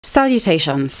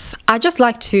Salutations. I'd just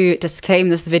like to disclaim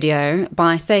this video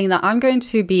by saying that I'm going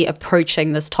to be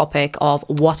approaching this topic of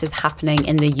what is happening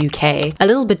in the UK a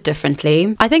little bit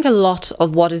differently. I think a lot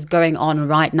of what is going on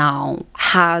right now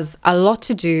has a lot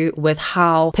to do with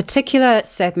how particular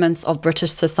segments of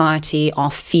British society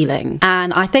are feeling.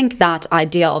 And I think that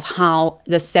idea of how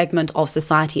the segment of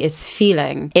society is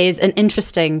feeling is an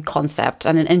interesting concept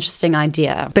and an interesting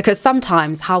idea, because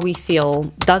sometimes how we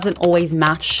feel doesn't always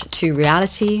match to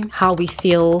reality. How we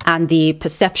feel and the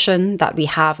perception that we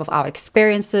have of our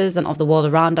experiences and of the world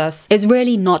around us is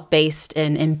really not based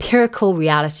in empirical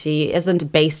reality,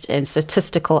 isn't based in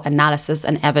statistical analysis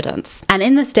and evidence. And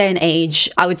in this day and age,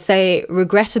 I would say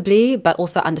regrettably, but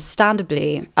also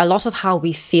understandably, a lot of how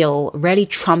we feel really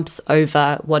trumps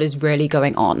over what is really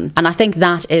going on. And I think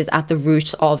that is at the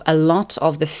root of a lot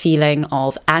of the feeling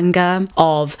of anger,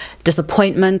 of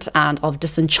disappointment, and of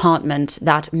disenchantment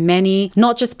that many,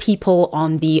 not just people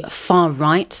on the far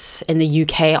right in the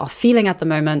UK are feeling at the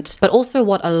moment, but also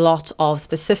what a lot of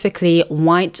specifically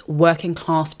white working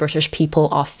class British people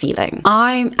are feeling.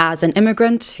 I, as an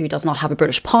immigrant who does not have a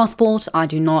British passport, I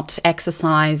do not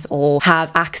exercise or have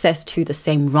access to the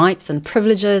same rights and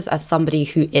privileges as somebody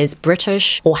who is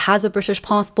British or has a British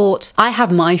passport. I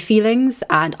have my feelings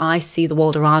and I see the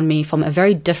world around me from a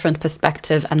very different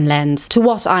perspective and lens to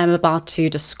what I am about to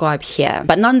describe here.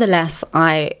 But nonetheless,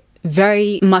 I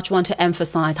very much want to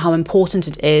emphasize how important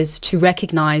it is to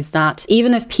recognize that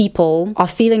even if people are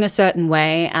feeling a certain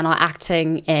way and are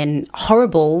acting in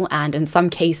horrible and in some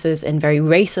cases in very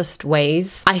racist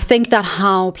ways, I think that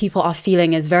how people are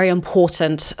feeling is very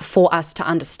important for us to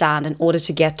understand in order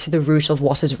to get to the root of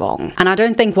what is wrong. And I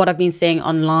don't think what I've been seeing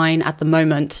online at the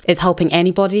moment is helping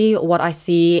anybody. What I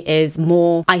see is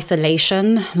more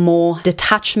isolation, more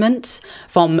detachment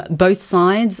from both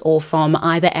sides or from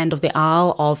either end of the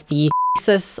aisle of the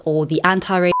racist or the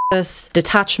anti-racist,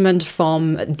 detachment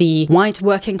from the white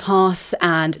working class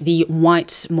and the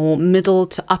white more middle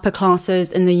to upper classes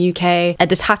in the UK, a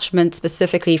detachment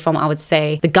specifically from, I would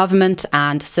say, the government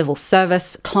and civil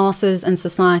service classes in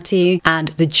society and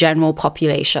the general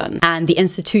population and the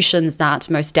institutions that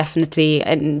most definitely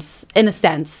in a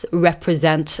sense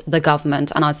represent the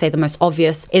government. And I'd say the most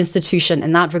obvious institution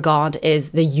in that regard is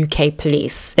the UK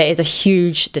police. There is a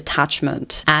huge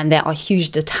detachment, and there are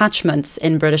huge detachments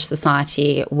in British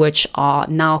society which are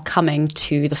now coming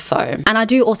to the fore. And I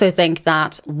do also think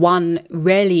that one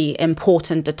really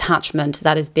important detachment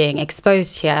that is being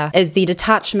exposed here is the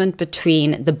detachment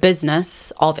between the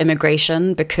business of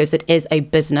immigration, because it is a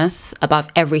business above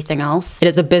everything else. It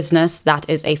is a business that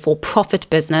is a for-profit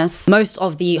business. Most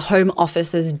of the Home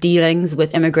Office's dealings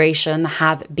with immigration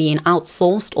have been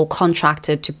outsourced or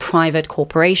contracted to private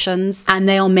corporations, and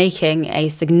they are making a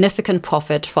significant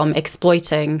profit from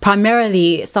exploiting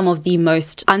primarily some of the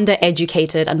most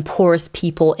undereducated and poorest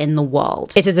people in the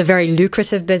world. It is a very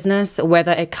lucrative business,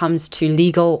 whether it comes to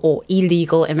legal or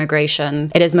illegal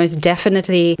immigration. It is most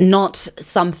definitely not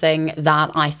something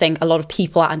that I think a lot of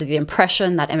people are under the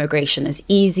impression that immigration is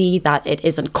easy, that it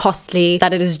isn't costly,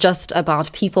 that it is just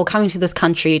about people coming to this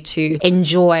country to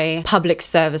enjoy public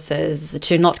services,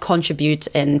 to not contribute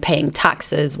in paying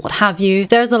taxes, what have you.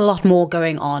 There's a lot more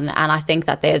going on, and I think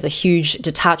that there's a huge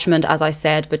detachment, as I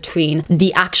said, between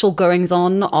the actual goings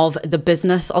on of the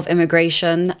business of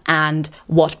immigration and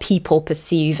what people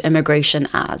perceive immigration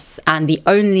as. And the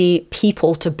only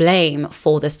people to blame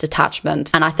for this detachment,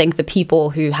 and I think the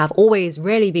people who have always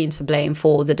really been to blame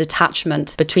for the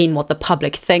detachment between what the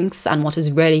public thinks and what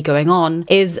is really going on,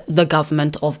 is the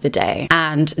government of the day.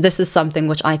 And this is something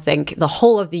which I think the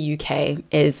whole of the UK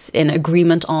is in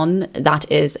agreement on.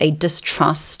 That is a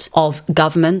distrust of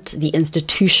government, the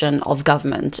institution of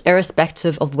government,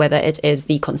 irrespective of whether it is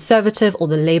the Conservative or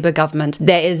the Labour government.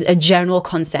 There is a general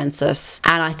consensus,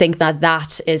 and I think that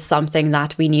that is something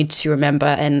that we need to remember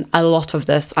in a lot of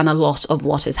this and a lot of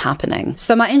what is happening.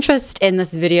 So my interest in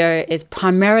this video is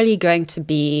primarily going to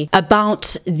be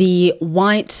about the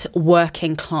white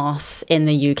working class in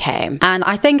the UK. And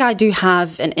I think I do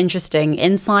have an interesting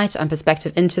insight and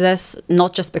perspective into this,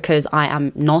 not just because I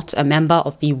am not a member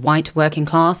of the white working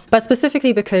class, but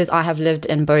specifically because I have lived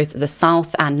in both the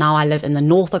south and now I live in the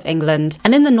north of England.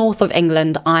 And in the north of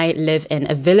England, I live in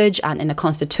a village and in a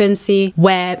constituency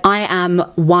where I am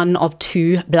one of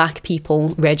two black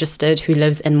people registered who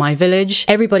lives in my village.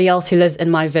 Everybody else who lives in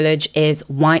my village is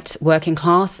white working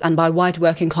class. And by white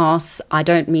working class, I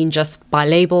don't mean just by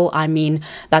label. I mean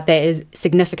that there is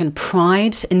significant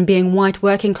pride in being white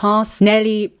working class.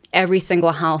 Nearly every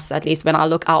single house, at least when I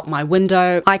look out my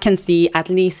window, I can see at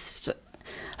least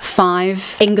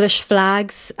 5 English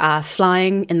flags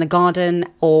flying in the garden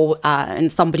or in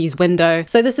somebody's window.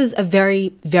 So this is a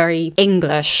very, very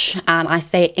English, and I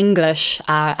say English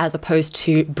as opposed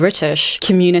to British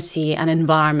community and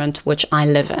environment which I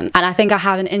live in. And I think I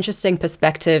have an interesting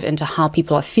perspective into how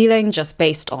people are feeling just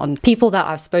based on people that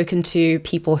I've spoken to,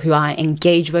 people who I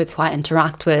engage with, who I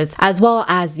interact with, as well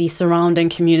as the surrounding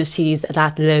communities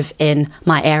that live in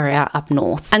my area up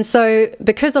north. And so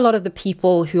because a lot of the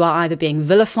people who are either being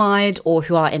vilified or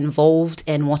who are involved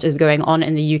in what is going on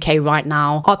in the UK right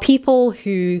now are people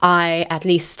who I, at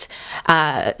least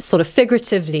sort of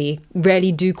figuratively,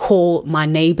 really do call my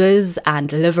neighbors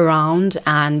and live around,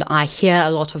 and I hear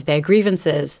a lot of their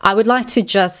grievances. I would like to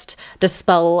just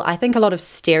dispel, I think, a lot of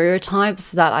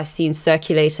stereotypes that I've seen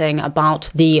circulating about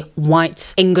the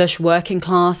white English working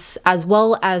class, as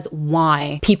well as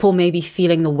why people may be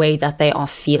feeling the way that they are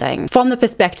feeling. From the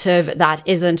perspective that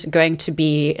isn't going to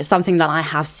be something that I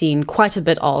have seen quite a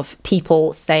bit of,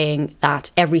 people saying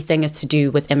that everything is to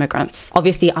do with immigrants.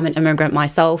 Obviously, I'm an immigrant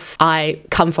myself. I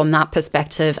come from that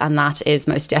perspective, and that is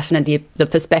most definitely the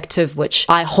perspective which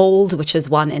I hold, which is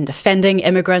one in defending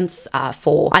immigrants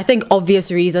for, I think,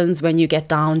 obvious reasons when you get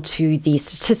down to the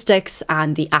statistics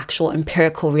and the actual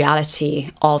empirical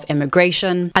reality of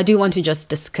immigration. I do want to just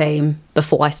disclaim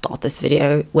before I start this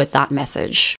video with that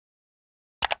message.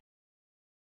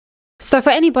 So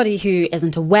for anybody who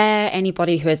isn't aware,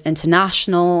 anybody who is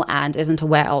international and isn't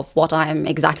aware of what I'm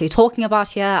exactly talking about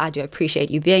here, I do appreciate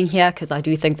you being here because I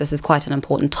do think this is quite an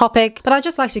important topic. But I'd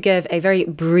just like to give a very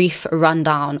brief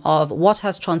rundown of what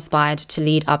has transpired to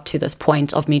lead up to this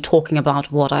point of me talking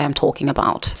about what I am talking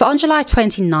about. So on July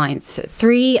 29th,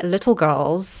 3 little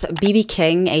girls, BB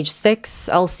King, age 6,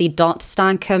 Elsie Dot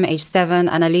Stankham, age 7,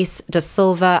 and Elise Da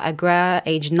Silva Aguirre,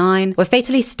 age 9, were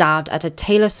fatally stabbed at a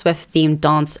Taylor Swift-themed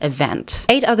dance event.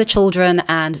 8 other children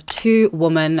and 2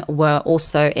 women were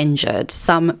also injured,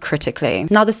 some critically.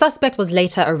 Now, the suspect was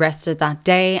later arrested that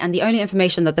day, and the only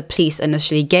information that the police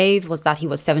initially gave was that he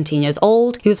was 17 years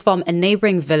old, he was from a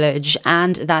neighboring village,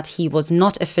 and that he was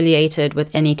not affiliated with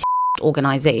any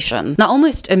organization. Now,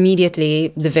 almost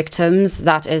immediately, the victims,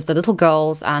 that is the little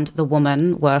girls and the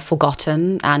woman, were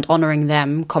forgotten, and honoring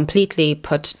them completely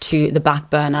put to the back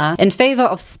burner in favor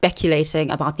of speculating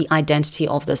about the identity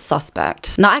of the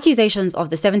suspect. Now, accusations of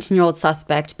the 17-year-old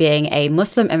suspect being a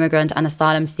Muslim immigrant and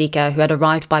asylum seeker who had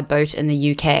arrived by boat in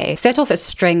the UK set off a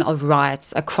string of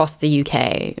riots across the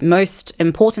UK, most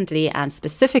importantly and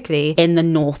specifically in the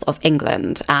north of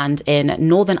England and in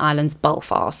Northern Ireland's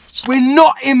Belfast. We're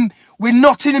not in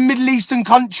a Middle Eastern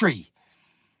country.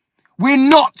 We're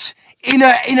not in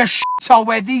a shithole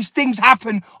where these things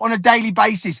happen on a daily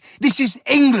basis. This is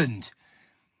England.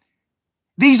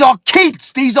 These are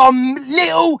kids. These are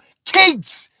little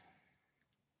kids.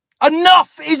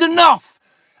 Enough is enough.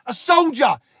 A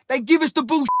soldier, they give us the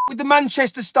bullshit with the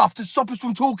Manchester stuff to stop us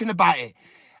from talking about it.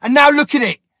 And now look at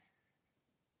it.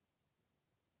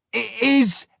 It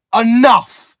is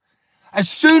enough. As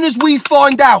soon as we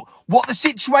find out what the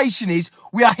situation is,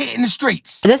 we are hitting the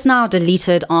streets. This now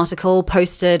deleted article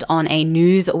posted on a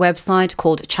news website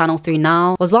called Channel 3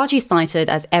 Now was largely cited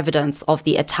as evidence of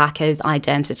the attacker's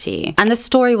identity. And the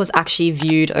story was actually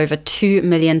viewed over 2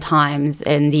 million times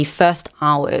in the first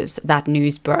hours that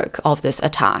news broke of this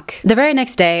attack. The very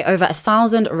next day, over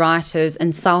 1,000 rioters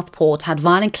in Southport had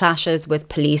violent clashes with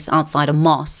police outside a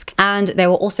mosque, and there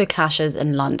were also clashes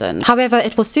in London. However,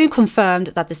 it was soon confirmed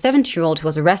that the 70-year-old who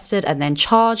was arrested and then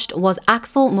charged was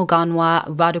Axel Muganwa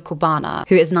Radukubana,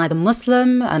 who is neither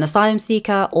Muslim, an asylum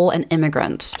seeker, or an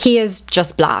immigrant. He is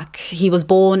just black. He was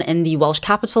born in the Welsh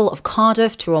capital of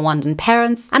Cardiff to Rwandan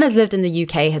parents and has lived in the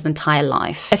UK his entire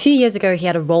life. A few years ago, he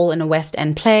had a role in a West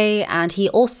End play, and he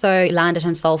also landed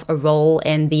himself a role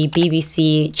in the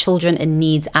BBC Children in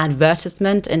Needs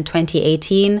advertisement in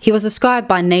 2018. He was described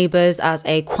by neighbours as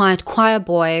a quiet choir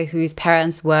boy whose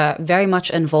parents were very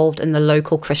much involved in the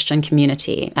local Christian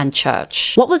community and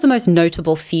church. What was the most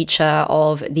notable feature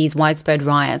of these widespread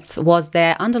riots was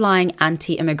their underlying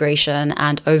anti-immigration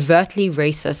and overtly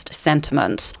racist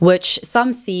sentiment, which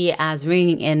some see as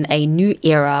ringing in a new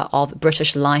era of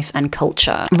British life and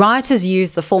culture. Rioters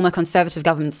used the former Conservative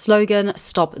government slogan,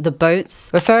 "Stop the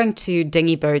Boats," referring to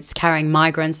dinghy boats carrying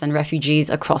migrants and refugees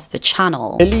across the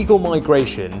channel. Illegal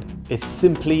migration is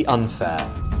simply unfair.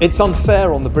 It's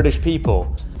unfair on the British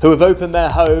people, who have opened their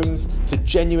homes to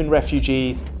genuine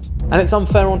refugees, and it's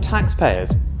unfair on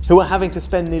taxpayers, who are having to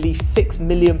spend nearly £6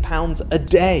 million a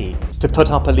day to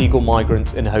put up illegal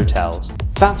migrants in hotels.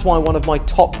 That's why one of my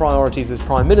top priorities as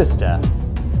Prime Minister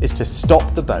is to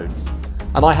stop the boats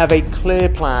and I have a clear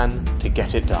plan to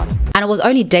get it done. And it was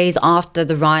only days after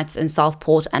the riots in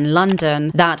Southport and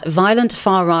London that violent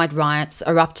far-right riots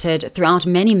erupted throughout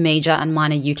many major and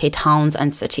minor UK towns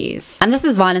and cities. And this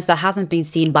is violence that hasn't been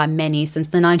seen by many since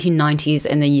the 1990s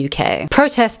in the UK.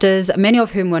 Protesters, many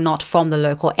of whom were not from the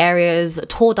local areas,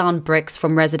 tore down bricks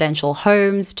from residential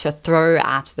homes to throw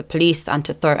at the police and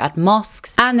to throw at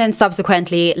mosques, and then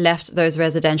subsequently left those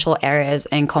residential areas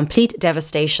in complete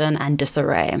devastation and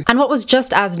disarray. And what was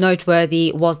just as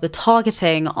noteworthy was the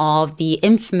targeting of the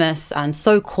infamous and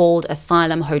so-called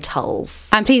asylum hotels.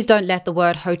 And please don't let the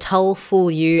word hotel fool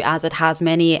you, as it has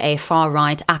many a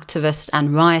far-right activist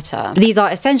and rioter. These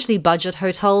are essentially budget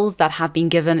hotels that have been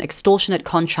given extortionate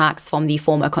contracts from the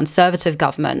former Conservative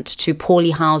government to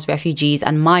poorly housed refugees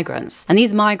and migrants. And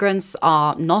these migrants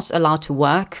are not allowed to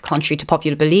work, contrary to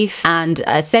popular belief, and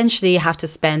essentially have to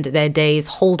spend their days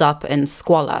holed up in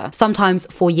squalor, sometimes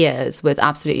for years, with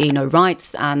absolutely no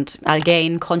rights and,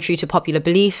 again, contrary to popular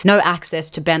belief, no access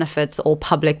to benefits or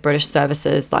public British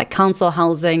services like council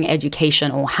housing,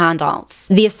 education, or handouts.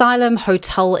 The asylum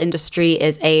hotel industry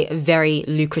is a very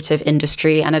lucrative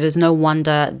industry, and it is no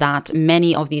wonder that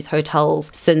many of these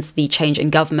hotels, since the change in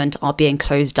government, are being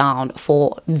closed down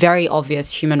for very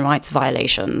obvious human rights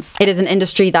violations. It is an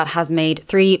industry that has made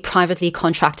 3 privately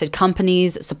contracted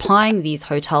companies supplying these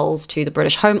hotels to the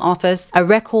British Home Office a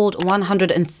record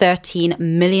 £113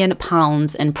 million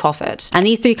in profit. And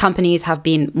these 3 companies have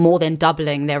been more than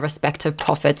doubling their respective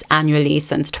profits annually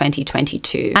since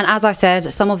 2022. And as I said,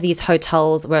 some of these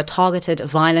hotels were targeted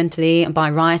violently by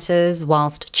rioters,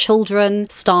 whilst children,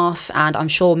 staff, and I'm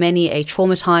sure many a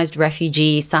traumatized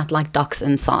refugee sat like ducks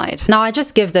inside. Now, I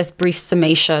just give this brief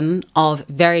summation of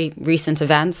very recent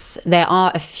events. There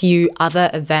are a few other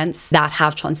events that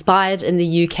have transpired in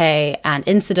the UK and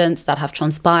incidents that have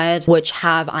transpired which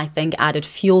have, I think, added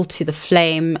fuel to the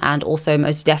flame and also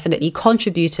most definitely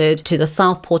contributed to the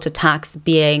Southport attacks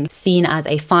being seen as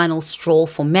a final straw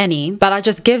for many. But I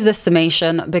just give this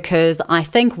summation because I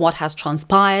think what has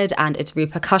transpired and its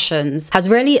repercussions has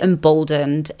really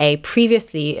emboldened a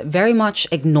previously very much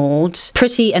ignored,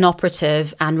 pretty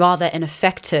inoperative and rather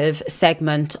ineffective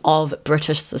segment of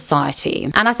British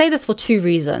society. And I say this for 2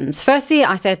 reasons. Firstly,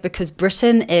 I say it because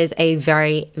Britain is a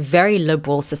very, very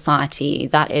liberal society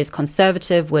that is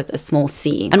conservative with a small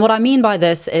c. And what I mean by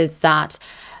this is that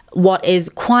what is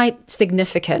quite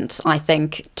significant, I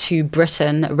think, to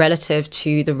Britain relative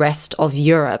to the rest of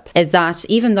Europe is that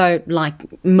even though, like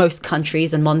most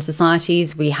countries and modern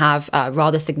societies, we have a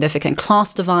rather significant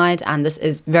class divide, and this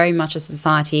is very much a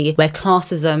society where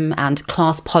classism and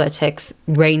class politics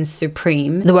reigns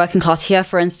supreme. The working class here,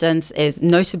 for instance, is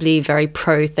notably very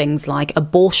pro things like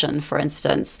abortion, for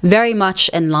instance, very much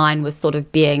in line with sort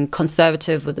of being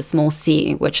conservative with a small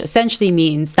c, which essentially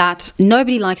means that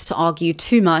nobody likes to argue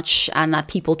too much, and that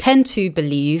people tend to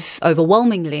believe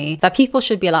overwhelmingly that people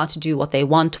should be allowed to do what they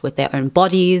want with their own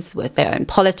bodies, with their own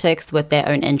politics, with their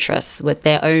own interests, with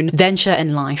their own venture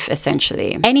in life,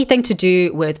 essentially. Anything to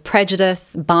do with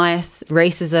prejudice, bias,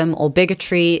 racism, or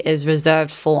bigotry is reserved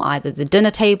for either the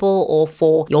dinner table or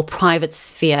for your private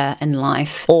sphere in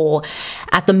life, or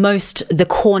at the most, the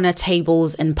corner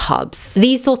tables in pubs.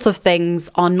 These sorts of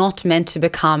things are not meant to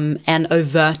become an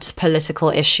overt political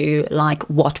issue like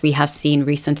what we have seen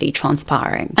recently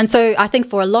transpiring. And so I think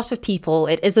for a lot of people,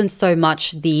 it isn't so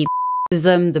much the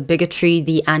the bigotry,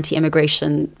 the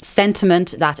anti-immigration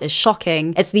sentiment that is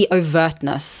shocking. It's the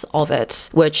overtness of it,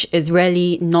 which is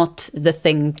really not the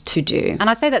thing to do. And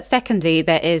I say that secondly,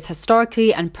 there is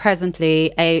historically and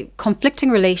presently a conflicting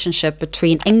relationship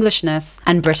between Englishness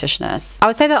and Britishness. I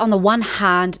would say that on the one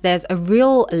hand, there's a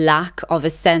real lack of a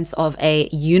sense of a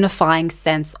unifying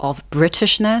sense of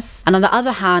Britishness. And on the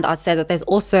other hand, I'd say that there's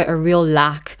also a real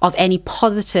lack of any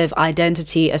positive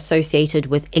identity associated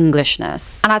with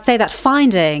Englishness. And I'd say that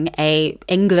finding a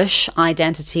English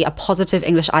identity, a positive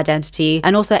English identity,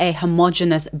 and also a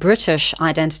homogenous British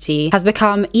identity has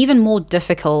become even more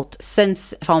difficult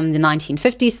since from the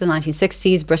 1950s to the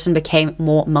 1960s, Britain became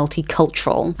more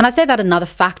multicultural. And I'd say that another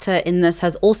factor in this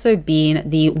has also been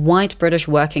the white British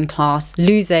working class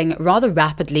losing rather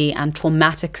rapidly and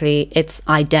traumatically its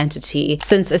identity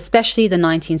since especially the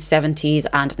 1970s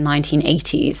and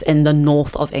 1980s in the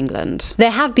north of England. There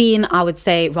have been, I would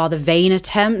say, rather vain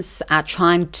attempts at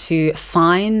trying to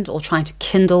find or trying to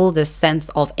kindle this sense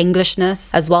of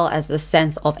Englishness, as well as the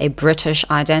sense of a British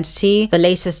identity. The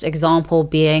latest example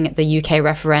being the UK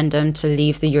referendum to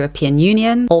leave the European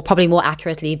Union, or probably more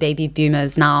accurately, baby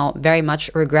boomers now very much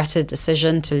regretted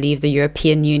decision to leave the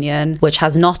European Union, which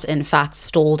has not in fact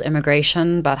stalled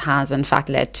immigration, but has in fact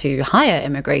led to higher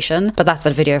immigration. But that's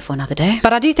a video for another day.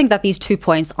 But I do think that these 2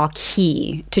 points are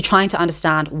key to trying to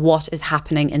understand what is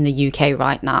happening in the UK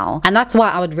right now. And that's why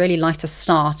I would really like to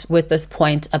start with this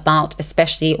point about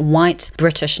especially white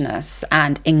Britishness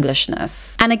and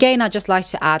Englishness. And again, I'd just like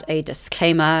to add a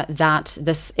disclaimer that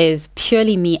this is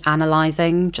purely me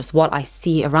analyzing just what I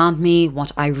see around me,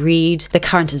 what I read, the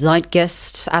current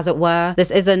zeitgeist, as it were.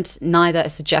 This isn't neither a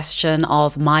suggestion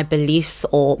of my beliefs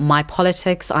or my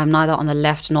politics. I'm neither on the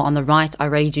left nor on the right. I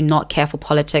really do not care for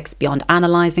politics beyond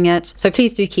analyzing it. So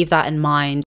please do keep that in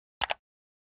mind.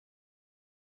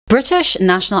 British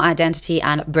national identity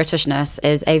and Britishness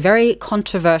is a very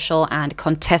controversial and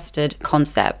contested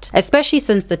concept, especially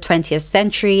since the 20th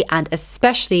century and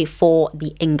especially for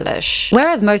the English.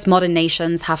 Whereas most modern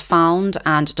nations have found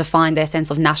and defined their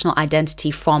sense of national identity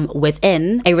from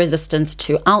within, a resistance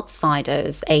to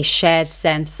outsiders, a shared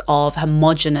sense of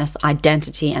homogenous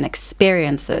identity and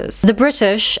experiences, the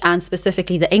British, and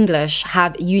specifically the English,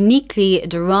 have uniquely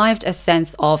derived a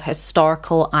sense of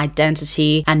historical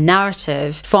identity and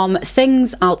narrative from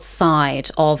things outside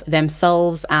of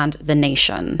themselves and the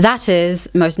nation. That is,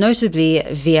 most notably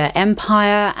via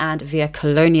empire and via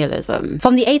colonialism.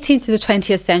 From the 18th to the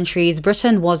 20th centuries,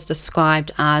 Britain was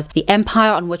described as the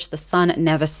empire on which the sun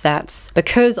never sets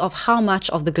because of how much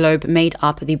of the globe made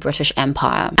up the British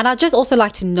Empire. And I'd just also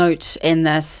like to note in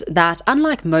this that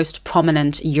unlike most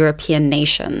prominent European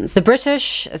nations, the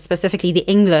British, specifically the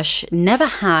English, never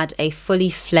had a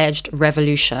fully fledged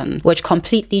revolution, which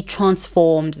completely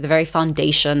transformed the very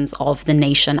foundations of the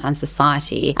nation and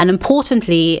society, and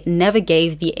importantly, never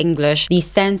gave the English the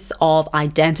sense of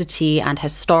identity and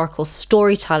historical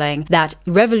storytelling that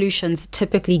revolutions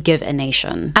typically give a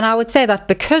nation. And I would say that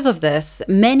because of this,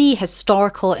 many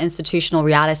historical institutional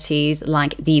realities,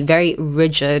 like the very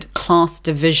rigid class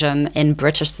division in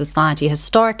British society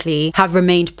historically, have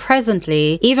remained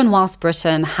presently, even whilst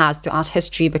Britain has throughout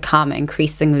history become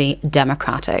increasingly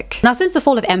democratic. Now, since the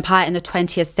fall of empire in the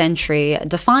 20th century,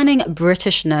 defining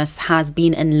Britishness has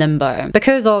been in limbo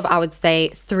because of, I would say,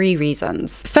 3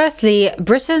 reasons. Firstly,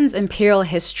 Britain's imperial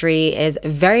history is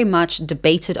very much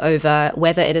debated over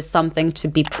whether it is something to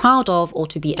be proud of or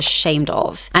to be ashamed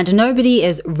of, and nobody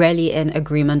is really in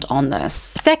agreement on this.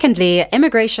 Secondly,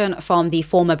 immigration from the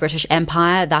former British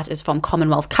Empire, that is from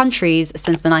Commonwealth countries,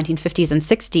 since the 1950s and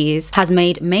 60s, has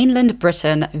made mainland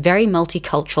Britain very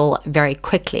multicultural very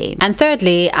quickly. And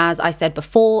thirdly, as I said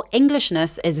before,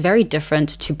 Englishness is very different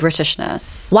to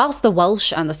Britishness. Whilst the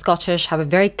Welsh and the Scottish have a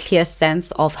very clear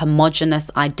sense of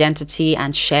homogenous identity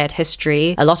and shared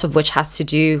history, a lot of which has to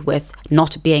do with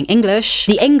not being English,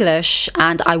 the English,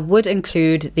 and I would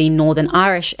include the Northern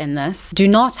Irish in this, do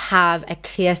not have a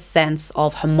clear sense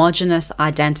of homogenous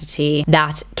identity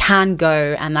that can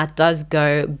go and that does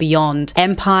go beyond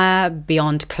empire,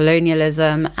 beyond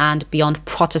colonialism, and beyond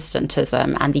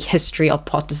Protestantism and the history of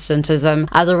Protestantism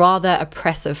as a rather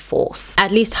oppressive force.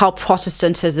 At least how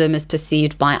Protestantism is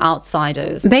perceived by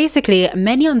outsiders. Basically,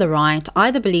 many on the right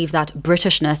either believe that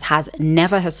Britishness has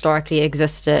never historically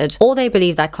existed, or they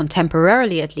believe that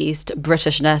contemporarily at least,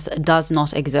 Britishness does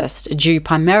not exist due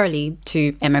primarily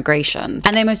to immigration.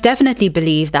 And they most definitely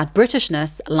believe that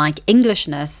Britishness, like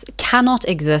Englishness, cannot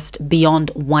exist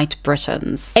beyond white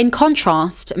Britons. In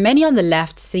contrast, many on the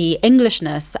left see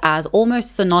Englishness as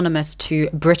almost synonymous to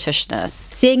Britishness,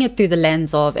 seeing it through the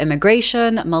lens of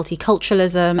immigration,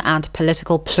 multiculturalism, and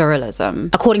political pluralism.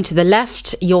 According to the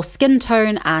left, your skin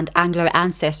tone and Anglo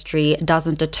ancestry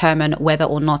doesn't determine whether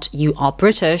or not you are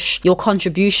British. Your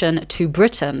contribution to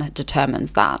Britain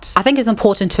determines that. I think it's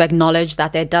important to acknowledge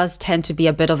that there does tend to be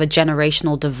a bit of a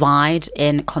generational divide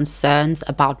in concerns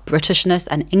about Britishness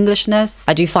and Englishness.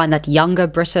 I do find that younger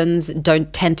Britons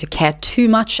don't tend to care too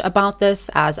much about this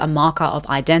as a marker of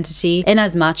identity, in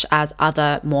as much as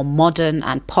other more modern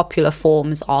and popular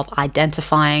forms of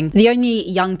identifying. The only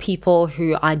young people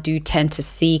who I do tend to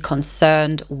see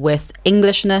concerned with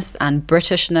Englishness and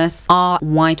Britishness are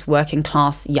white working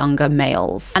class younger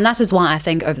males. And that is why I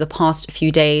think over the past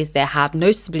few days there have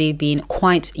noticeably been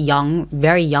quite young,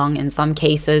 very young in some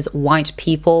cases, white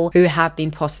people who have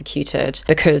been prosecuted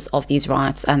because of these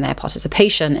riots and their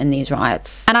participation in these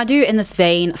riots. And I do in this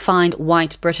vein find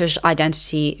white British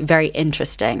identity very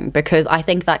interesting, because I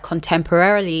think that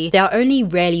contemporarily there are only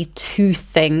really 2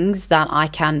 things that I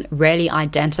can really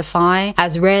identify identify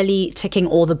as really ticking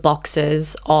all the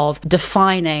boxes of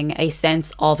defining a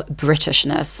sense of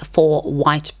Britishness for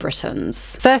white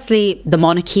Britons. Firstly, the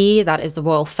monarchy, that is the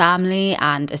royal family,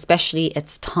 and especially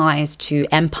its ties to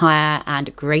empire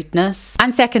and greatness.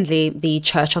 And secondly, the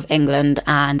Church of England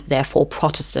and therefore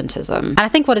Protestantism. And I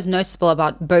think what is noticeable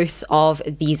about both of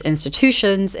these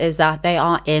institutions is that they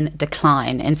are in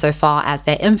decline insofar as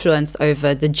their influence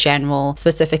over the general,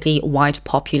 specifically white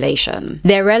population.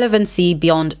 Their relevancy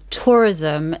beyond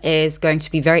tourism is going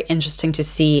to be very interesting to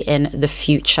see in the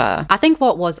future. I think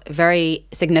what was very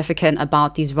significant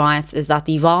about these riots is that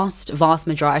the vast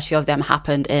majority of them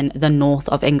happened in the north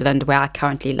of England, where I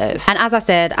currently live. And as I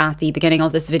said at the beginning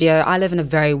of this video, I live in a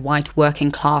very white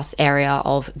working class area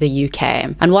of the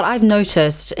UK. And what I've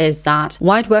noticed is that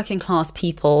white working class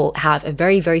people have a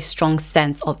very strong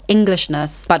sense of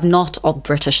Englishness, but not of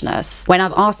Britishness. When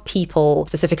I've asked people,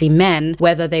 specifically men,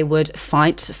 whether they would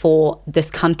fight for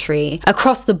this country,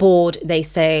 across the board, they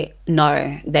say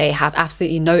no. They have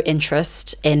absolutely no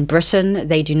interest in Britain.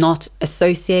 They do not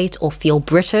associate or feel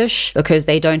British because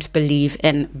they don't believe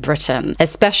in Britain,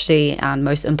 especially and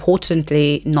most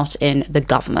importantly, not in the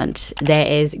government. There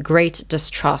is great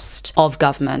distrust of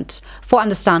government for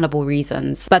understandable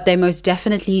reasons, but they most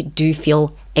definitely do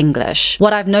feel English.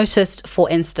 What I've noticed, for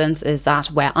instance, is that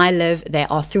where I live, there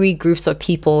are three groups of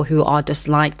people who are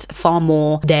disliked far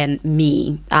more than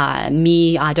me.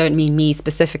 I don't mean me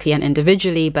specifically and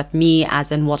individually, but me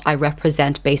as in what I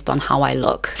represent based on how I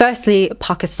look. Firstly,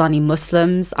 Pakistani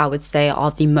Muslims, I would say,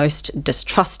 are the most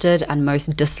distrusted and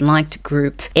most disliked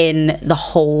group in the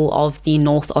whole of the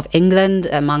north of England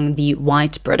among the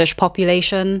white British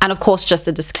population. And of course, just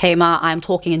a disclaimer, I'm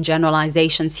talking in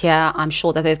generalizations here. I'm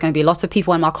sure that there's going to be lots of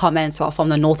people in my comments who are from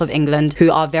the north of England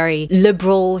who are very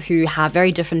liberal, who have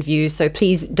very different views. So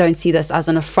please don't see this as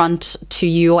an affront to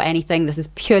you or anything. This is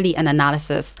purely an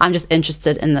analysis. I'm just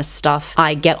interested in this stuff.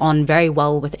 I get on very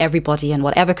well with everybody in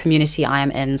whatever community I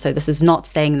am in. So this is not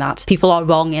saying that people are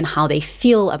wrong in how they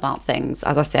feel about things,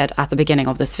 as I said at the beginning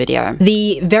of this video.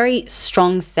 The very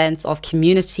strong sense of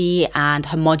community and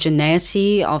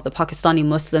homogeneity of the Pakistani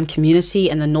Muslim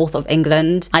community in the north of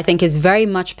England, I think, is very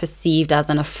much perceived as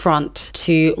an affront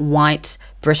to white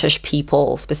British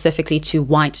people, specifically to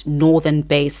white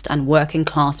northern-based and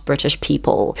working-class British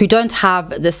people who don't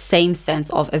have the same sense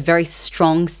of a very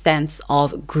strong sense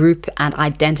of group and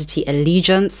identity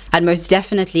allegiance, and most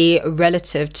definitely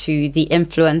relative to the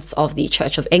influence of the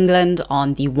Church of England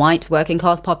on the white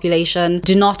working-class population,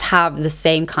 do not have the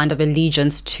same kind of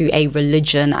allegiance to a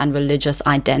religion and religious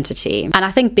identity. And I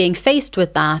think being faced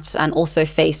with that, and also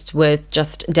faced with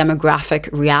just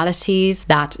demographic realities,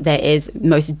 that there is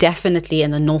most definitely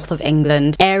in the north of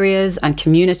England areas and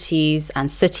communities and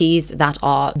cities that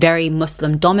are very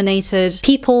Muslim dominated,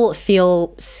 people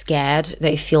feel scared,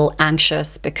 they feel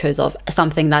anxious because of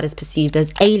something that is perceived as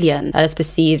alien, that is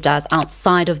perceived as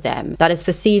outside of them, that is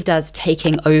perceived as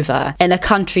taking over in a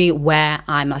country where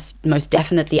I must most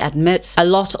definitely admit a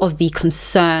lot of the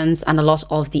concerns and a lot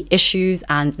of the issues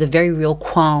and the very real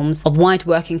qualms of white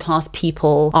working class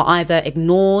people are either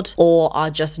ignored or are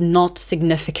just not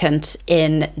significant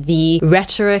in the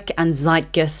rhetoric and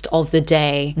zeitgeist of the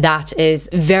day that is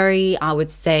very, I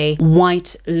would say,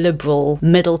 white, liberal,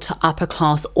 middle to upper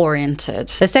class oriented.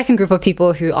 The second group of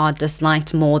people who are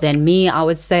disliked more than me, I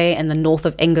would say, in the north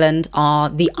of England are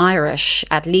the Irish,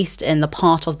 at least in the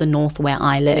part of the north where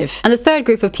I live. And the third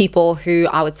group of people who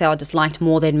I would say are disliked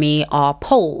more than me are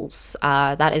Poles,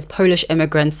 that is Polish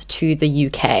immigrants to the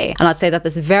UK. And I'd say that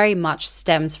this very much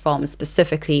stems from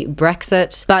specifically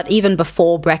Brexit, but even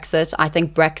before Brexit, I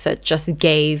think Brexit just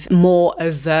gave more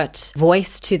overt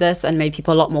voice to this and made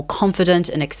people a lot more confident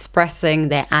in expressing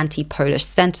their anti-Polish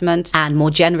sentiment and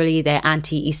more generally their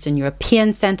anti-Eastern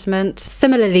European sentiment.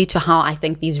 Similarly to how I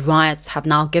think these riots have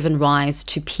now given rise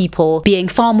to people being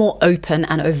far more open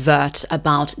and overt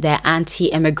about their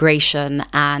anti-immigration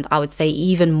and I would say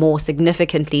even more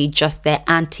significantly just their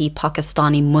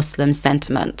anti-Pakistani Muslim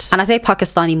sentiment. And I say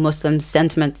Pakistani Muslim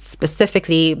sentiment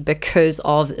specifically because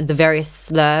of the various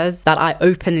slurs that I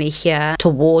openly hear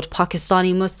toward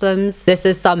Pakistani Muslims. This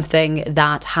is something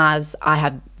that I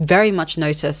have very much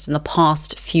noticed in the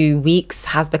past few weeks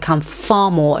has become far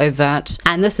more overt,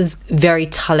 and this is very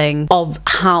telling of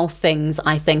how things,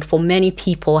 I think, for many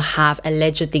people have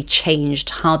allegedly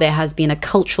changed, how there has been a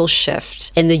cultural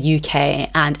shift in the UK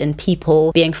and in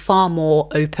people being far more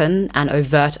open and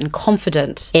overt and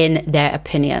confident in their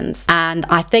opinions. And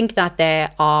I think that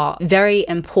there are very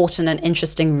important and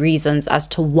interesting reasons as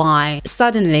to why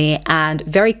suddenly and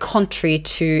very contrary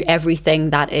to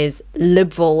everything that is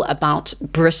liberal about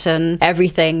Britain,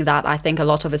 everything that I think a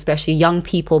lot of especially young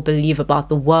people believe about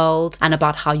the world and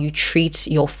about how you treat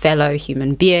your fellow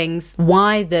human beings.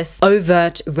 Why this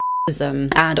overt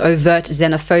and overt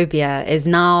xenophobia is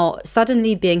now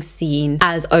suddenly being seen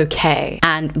as okay,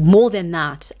 and more than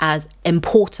that, as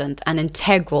important and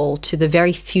integral to the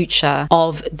very future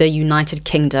of the United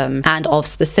Kingdom, and of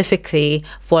specifically,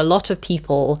 for a lot of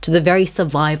people, to the very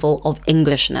survival of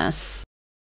Englishness.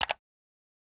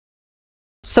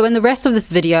 So in the rest of this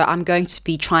video, I'm going to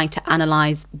be trying to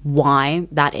analyze why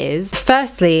that is.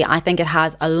 Firstly, I think it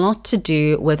has a lot to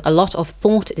do with a lot of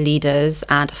thought leaders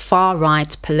and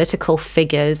far-right political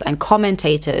figures and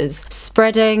commentators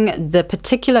spreading the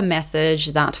particular message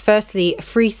that, firstly,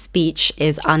 free speech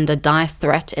is under dire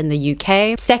threat in the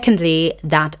UK. Secondly,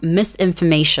 that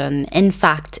misinformation, in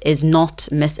fact, is not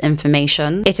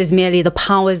misinformation. It is merely the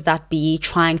powers that be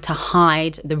trying to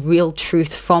hide the real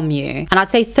truth from you. And I'd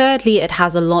say thirdly, it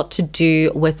has a lot to do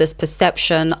with this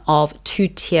perception of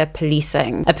two-tier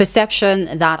policing, a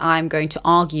perception that I'm going to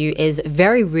argue is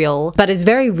very real, but is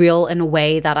very real in a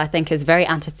way that I think is very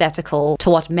antithetical to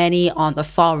what many on the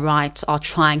far right are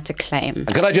trying to claim.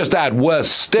 And can I just add, worse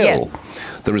still, yes,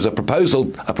 there is a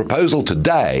proposal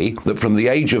today that from the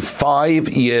age of 5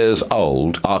 years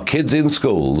old, our kids in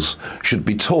schools should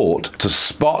be taught to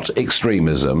spot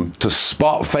extremism, to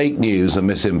spot fake news and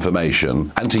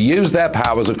misinformation, and to use their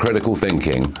powers of critical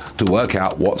thinking to work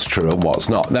out what's true and what's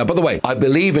not. Now, by the way, I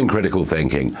believe in critical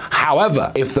thinking.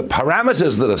 However, if the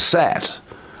parameters that are set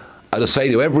are to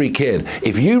say to every kid,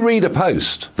 if you read a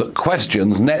post that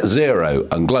questions net zero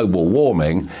and global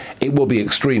warming, it will be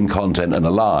extreme content and a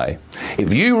lie.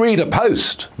 If you read a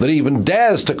post that even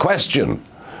dares to question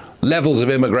levels of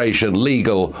immigration,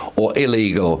 legal or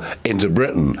illegal, into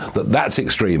Britain, that's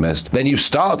extremist, then you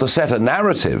start to set a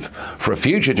narrative for a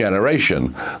future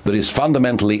generation that is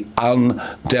fundamentally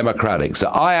undemocratic. So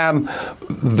I am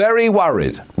very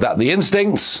worried that the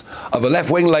instincts of a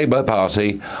left-wing Labour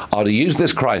Party are to use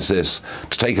this crisis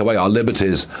to take away our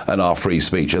liberties and our free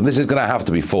speech. And this is going to have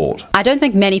to be fought. I don't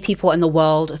think many people in the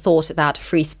world thought that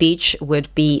free speech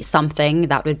would be something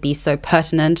that would be so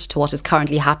pertinent to what is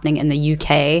currently happening in the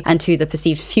UK and to the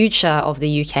perceived future of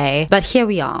the UK. But here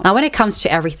we are. Now, when it comes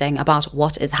to everything about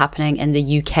what is happening in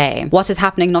the UK, what is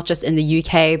happening not just in the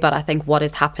UK, but I think what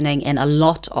is happening in a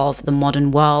lot of the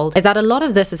modern world, is that a lot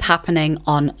of this is happening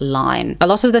online. A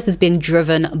lot of this is being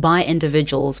driven by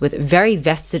individuals with very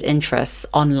vested interests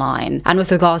online and with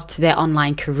regards to their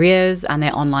online careers and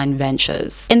their online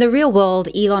ventures. In the real world,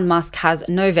 Elon Musk has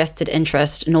no vested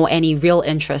interest nor any real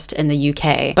interest in the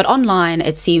UK. But online,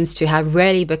 it seems to have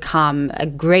really become a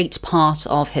great part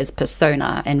of his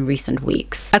persona in recent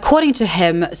weeks. According to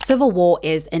him, civil war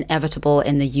is inevitable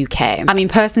in the UK. I mean,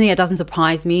 personally, it doesn't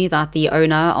surprise me that the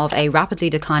owner of a rapidly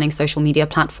declining social media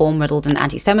platform riddled in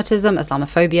anti-Semitism,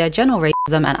 Islamophobia, general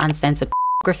racism, and uncensored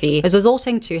is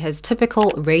resorting to his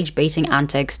typical rage-baiting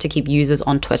antics to keep users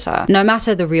on Twitter, no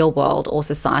matter the real world or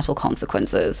societal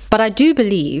consequences. But I do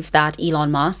believe that Elon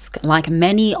Musk, like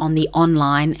many on the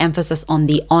online, emphasis on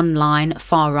the online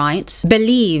far right,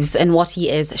 believes in what he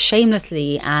is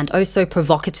shamelessly and oh so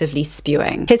provocatively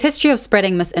spewing. His history of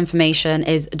spreading misinformation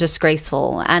is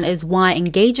disgraceful and is why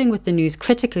engaging with the news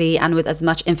critically and with as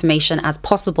much information as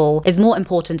possible is more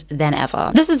important than ever.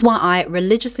 This is why I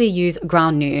religiously use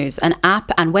Ground News, an app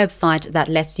and website that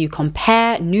lets you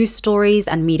compare news stories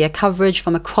and media coverage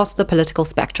from across the political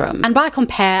spectrum. And by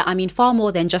compare, I mean far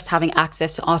more than just having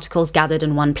access to articles gathered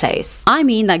in one place. I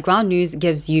mean that Ground News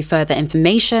gives you further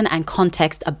information and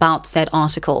context about said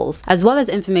articles, as well as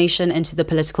information into the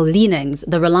political leanings,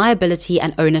 the reliability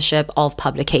and ownership of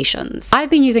publications. I've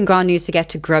been using Ground News to get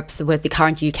to grips with the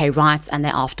current UK riots and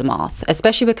their aftermath,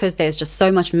 especially because there's just so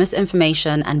much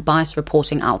misinformation and biased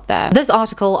reporting out there. This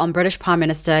article on British Prime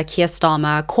Minister Keir Starmer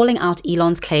calling out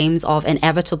Elon's claims of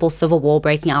inevitable civil war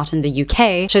breaking out in the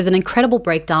UK shows an incredible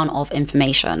breakdown of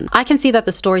information. I can see that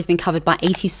the story's been covered by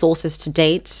 80 sources to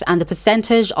date and the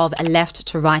percentage of left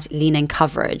to right leaning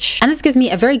coverage. And this gives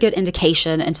me a very good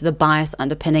indication into the bias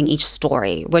underpinning each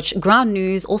story, which Ground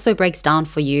News also breaks down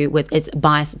for you with its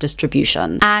bias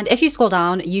distribution. And if you scroll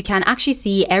down, you can actually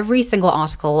see every single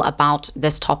article about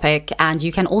this topic, and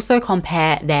you can also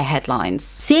compare their headlines.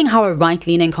 Seeing how a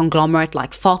right-leaning conglomerate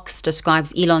like Fox describes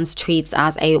describes Elon's tweets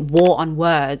as a war on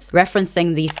words,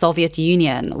 referencing the Soviet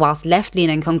Union, whilst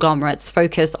left-leaning conglomerates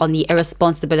focus on the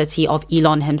irresponsibility of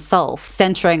Elon himself,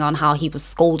 centering on how he was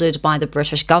scolded by the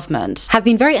British government, has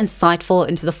been very insightful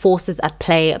into the forces at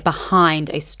play behind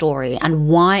a story and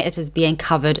why it is being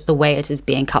covered the way it is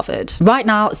being covered. Right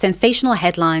now, sensational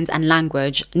headlines and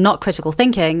language, not critical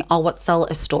thinking, are what sell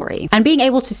a story. And being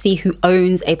able to see who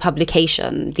owns a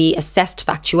publication, the assessed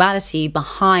factuality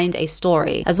behind a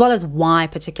story, as well as why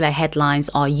particular headlines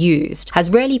are used,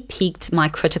 has really piqued my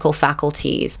critical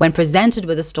faculties when presented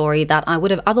with a story that I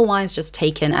would have otherwise just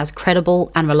taken as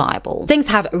credible and reliable. Things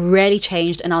have really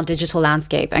changed in our digital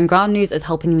landscape, and Ground News is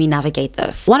helping me navigate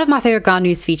this. One of my favorite Ground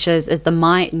News features is the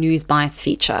My News Bias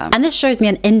feature, and this shows me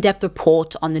an in-depth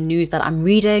report on the news that I'm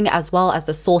reading as well as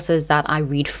the sources that I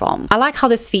read from. I like how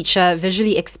this feature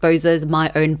visually exposes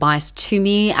my own bias to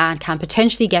me and can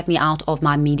potentially get me out of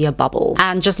my media bubble.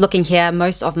 And just looking here,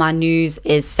 most of my news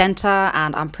is center,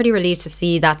 and I'm pretty relieved to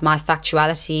see that my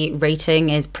factuality rating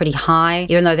is pretty high,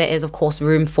 even though there is of course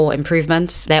room for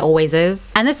improvement. There always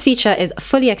is. And this feature is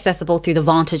fully accessible through the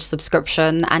Vantage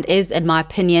subscription and is, in my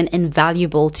opinion,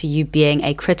 invaluable to you being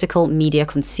a critical media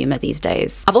consumer these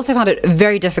days. I've also found it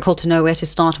very difficult to know where to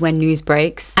start when news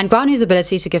breaks, and Ground News'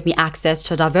 ability to give me access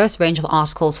to a diverse range of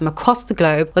articles from across the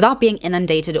globe without being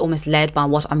inundated or misled by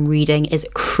what I'm reading is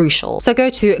crucial. So go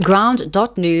to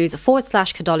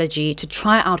ground.news/Kidology to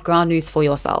try out Ground News for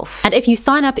yourself. And if you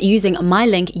sign up using my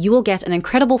link, you will get an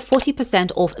incredible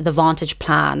 40% off the Vantage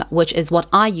plan, which is what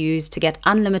I use to get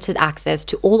unlimited access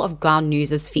to all of Ground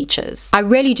News' features. I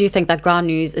really do think that Ground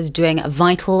News is doing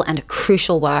vital and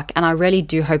crucial work, and I really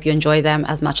do hope you enjoy them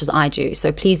as much as I do.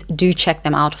 So please do check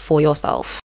them out for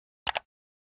yourself.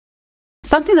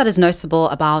 Something that is noticeable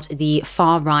about the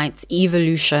far-right's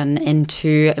evolution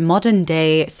into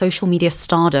modern-day social media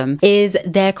stardom is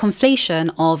their conflation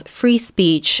of free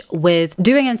speech with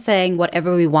doing and saying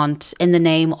whatever we want in the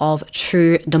name of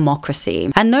true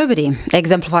democracy. And nobody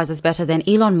exemplifies this better than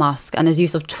Elon Musk and his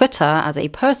use of Twitter as a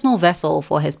personal vessel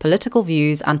for his political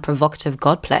views and provocative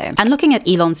godplay. And looking at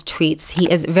Elon's tweets, he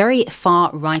is very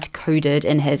far-right coded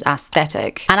in his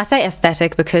aesthetic. And I say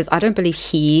aesthetic because I don't believe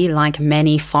he, like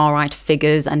many far-right figures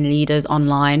and leaders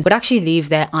online, would actually leave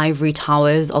their ivory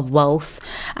towers of wealth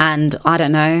and, I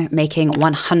don't know, making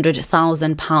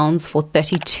 £100,000 for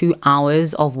 32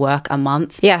 hours of work a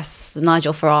month. Yes,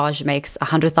 Nigel Farage makes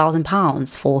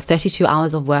 £100,000 for 32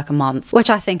 hours of work a month,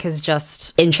 which I think is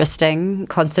just interesting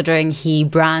considering he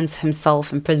brands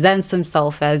himself and presents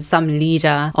himself as some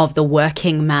leader of the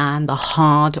working man, the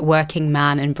hard working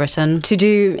man in Britain, to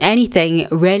do anything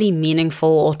really meaningful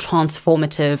or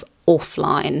transformative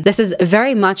offline. This is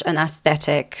very much an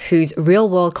aesthetic whose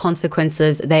real-world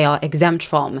consequences they are exempt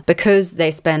from because they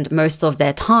spend most of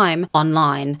their time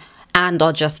online and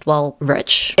are just, well,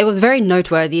 rich. It was very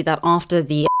noteworthy that after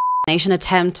the assassination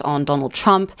attempt on Donald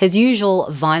Trump, his usual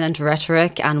violent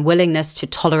rhetoric and willingness to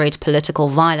tolerate political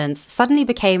violence suddenly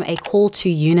became a call to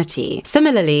unity.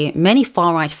 Similarly, many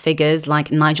far-right figures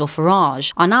like Nigel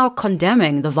Farage are now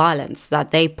condemning the violence that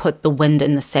they put the wind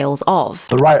in the sails of.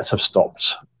 The riots have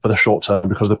stopped for the short term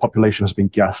because the population has been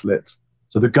gaslit.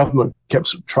 So the government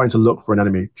kept trying to look for an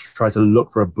enemy, trying to look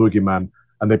for a boogeyman,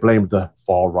 and they blamed the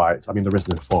far right. I mean, there is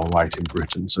no far right in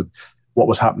Britain. So what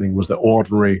was happening was that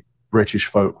ordinary British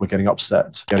folk were getting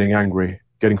upset, getting angry,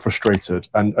 getting frustrated,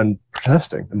 and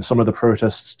protesting. And some of the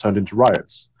protests turned into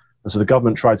riots. And so the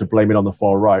government tried to blame it on the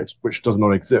far right, which does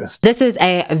not exist. This is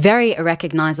a very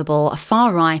recognizable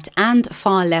far right and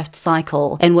far left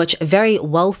cycle in which very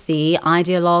wealthy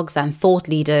ideologues and thought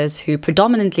leaders who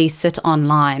predominantly sit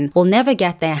online will never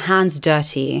get their hands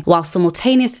dirty while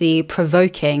simultaneously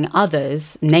provoking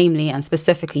others, namely and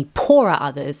specifically poorer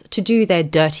others, to do their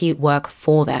dirty work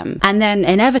for them. And then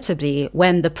inevitably,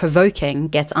 when the provoking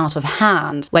gets out of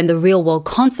hand, when the real world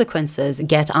consequences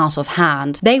get out of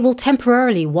hand, they will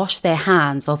temporarily wash their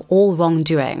hands of all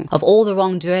wrongdoing, of all the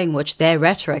wrongdoing which their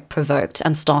rhetoric provoked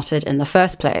and started in the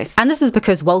first place. And this is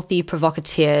because wealthy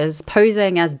provocateurs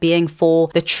posing as being for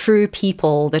the true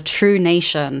people, the true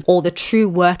nation, or the true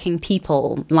working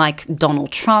people, like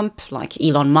Donald Trump, like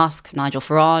Elon Musk, Nigel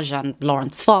Farage, and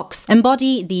Lawrence Fox,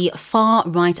 embody the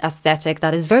far-right aesthetic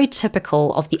that is very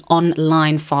typical of the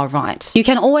online far-right. You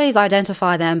can always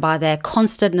identify them by their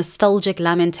constant nostalgic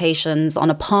lamentations on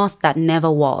a past that never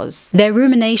was, their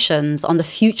rumination expectations on the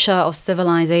future of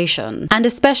civilization, and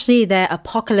especially their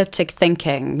apocalyptic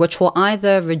thinking, which will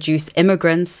either reduce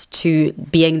immigrants to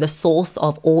being the source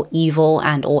of all evil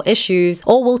and all issues,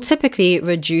 or will typically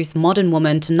reduce modern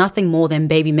women to nothing more than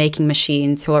baby-making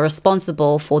machines who are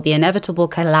responsible for the inevitable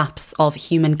collapse of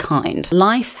humankind.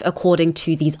 Life, according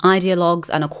to these ideologues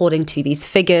and according to these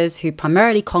figures who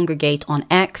primarily congregate on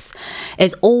X,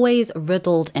 is always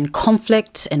riddled in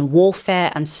conflict, in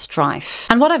warfare and strife.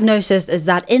 And what I've noticed is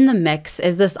that in the mix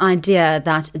is this idea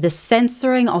that the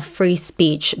censoring of free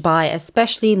speech by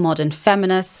especially modern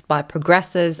feminists, by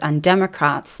progressives and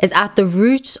Democrats is at the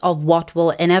root of what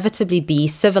will inevitably be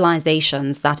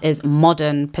civilizations, that is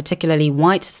modern, particularly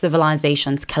white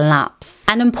civilizations, collapse.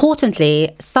 And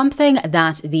importantly, something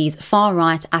that these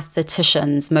far-right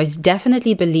aestheticians most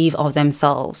definitely believe of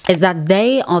themselves is that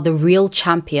they are the real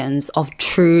champions of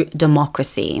true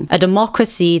democracy. A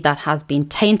democracy that has been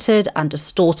tainted and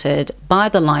distorted by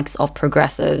the likes of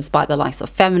progressives, by the likes of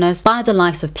feminists, by the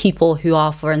likes of people who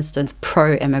are, for instance,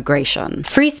 pro-immigration.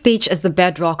 Free speech is the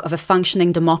bedrock of a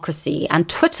functioning democracy, and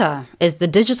Twitter is the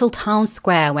digital town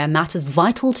square where matters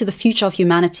vital to the future of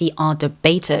humanity are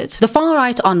debated. The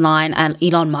far-right online and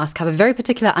Elon Musk have a very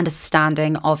particular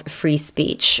understanding of free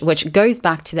speech, which goes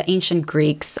back to the ancient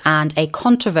Greeks and a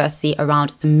controversy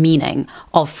around the meaning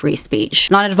of free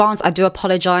speech. Now in advance, I do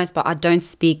apologize, but I don't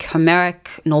speak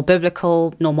Homeric, nor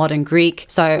biblical, nor modern Greek,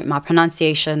 so my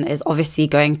pronunciation is obviously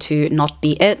going to not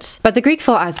be it. But the Greek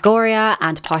for asgoria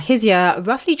and parrhesia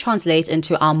roughly translate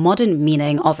into our modern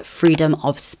meaning of freedom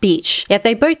of speech, yet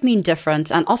they both mean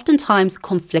different and oftentimes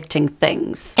conflicting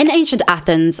things. In ancient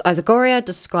Athens, asgoria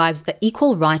describes the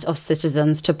equal right of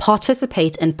citizens to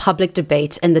participate in public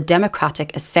debate in the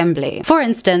democratic assembly. For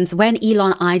instance, when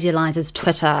Elon idealizes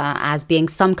Twitter as being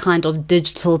some kind of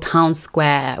digital town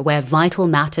square where vital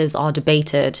matters are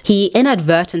debated, he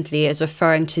inadvertently is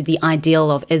referring to the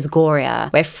ideal of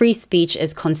asgoria, where free speech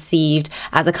is conceived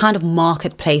as a kind of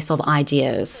marketplace of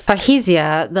ideas.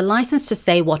 Parrhesia, the license to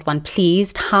say what one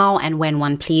pleased, how and when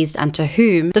one pleased, and to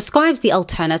whom, describes the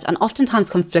alternate and oftentimes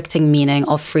conflicting meaning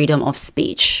of freedom of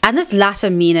speech. And this latter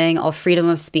meaning of freedom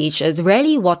of speech is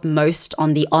really what most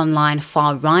on the online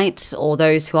far right, or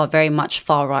those who are very much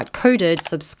far right coded,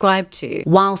 subscribe to,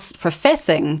 whilst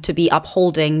professing to be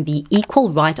upholding the equal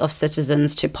right of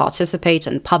citizens to participate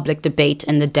in public debate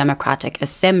in the democratic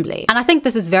assembly. And I think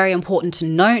this is very important to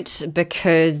note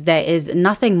because there is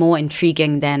nothing more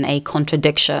intriguing than a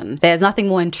contradiction. There's nothing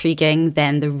more intriguing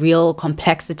than the real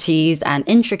complexities and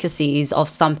intricacies of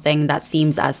something that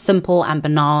seems as simple and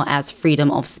banal as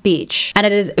freedom of speech. And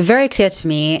it is very clear to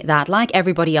me that, like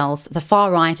everybody else, the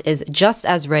far right is just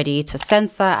as ready to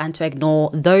censor and to ignore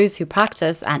those who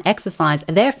practice and exercise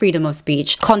their freedom of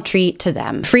speech contrary to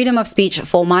them. Freedom of speech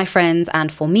for my friends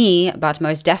and for me, but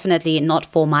most definitely not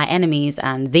for my enemies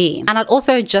and thee. And I'd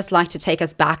also just like to take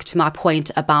us back to my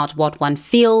point about what one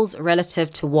feels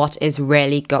relative to what is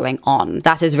really going on.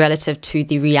 That is relative to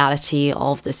the reality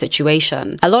of the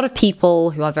situation. A lot of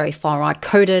people who are very far right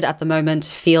coded at the moment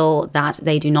feel that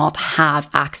they do not have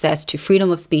access to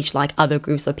freedom of speech like other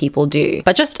groups of people do.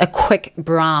 But just a quick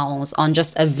browse on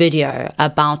just a video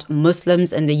about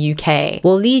Muslims in the UK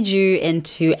will lead you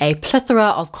into a plethora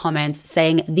of comments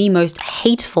saying the most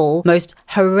hateful, most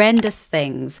horrendous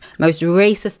things, most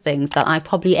racist things that I've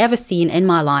probably ever seen in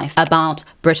my life about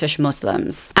British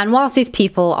Muslims. And whilst these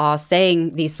people are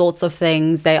saying these sorts of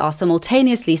things, they are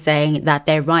simultaneously saying that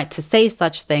their right to say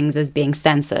such things is being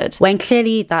censored, when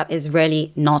clearly that is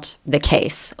really not the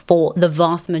case for the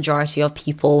vast majority of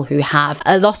people who have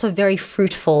a lot of very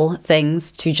fruitful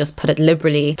things, to just put it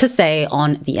liberally, to say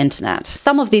on the internet.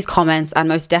 Some of these comments, and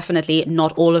most definitely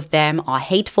not all of them, are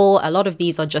hateful. A lot of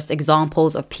these are just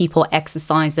examples of people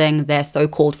exercising their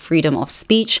so-called freedom of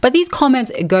speech. But these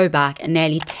comments go back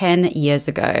nearly 10 years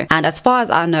ago. And as far as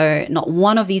I know, not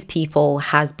one of these people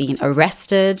has been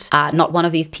arrested. Not one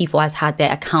of these people has had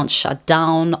their account shut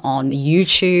down on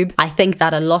YouTube. I think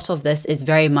that a lot of this is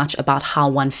very much about how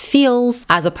one feels,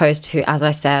 as opposed to, as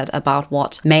I said, about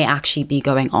what may actually be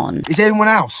going on. Is anyone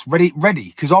else ready?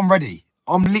 Because I'm ready.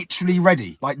 I'm literally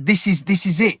ready. Like, this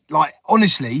is it. Like,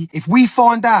 honestly, if we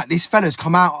find out this fella's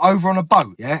come out over on a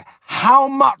boat, yeah, how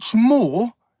much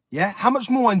more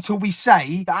until we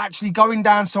say that actually going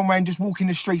down somewhere and just walking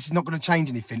the streets is not going to change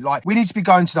anything? Like, we need to be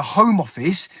going to the Home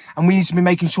Office and we need to be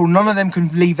making sure none of them can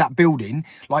leave that building.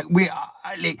 Like,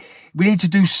 we need to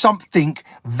do something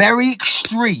very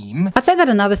extreme. I'd say that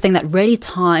another thing that really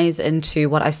ties into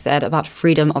what I've said about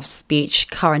freedom of speech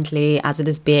currently as it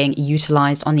is being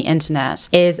utilized on the internet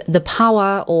is the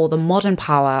power, or the modern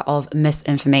power, of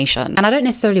misinformation. And I don't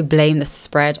necessarily blame the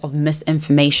spread of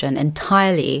misinformation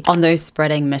entirely on those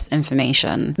spreading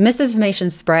misinformation. Misinformation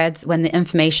spreads when the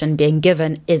information being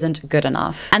given isn't good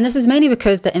enough. And this is mainly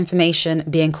because the information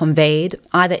being conveyed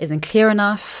either isn't clear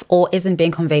enough or isn't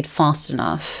being conveyed fast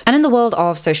enough. And in the world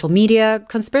of social media,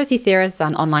 conspiracy theorists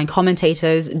and online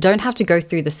commentators don't have to go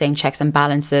through the same checks and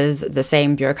balances, the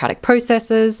same bureaucratic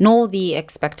processes, nor the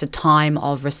expected time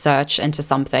of research into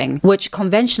something, which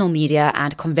conventional media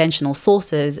and conventional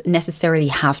sources necessarily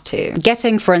have to.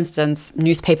 Getting, for instance,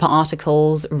 newspaper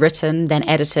articles written, then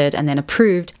edited, and then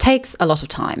approved takes a lot of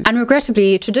time. And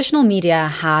regrettably, traditional media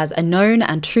has a known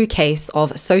and true case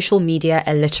of social media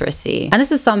illiteracy. And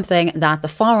this is something that the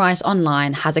far right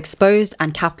online has exposed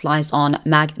and capitalized on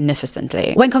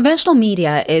magnificently. When conventional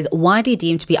media is widely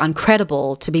deemed to be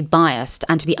uncredible, to be biased,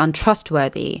 and to be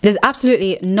untrustworthy, it is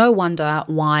absolutely no wonder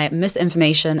why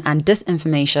misinformation and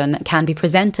disinformation can be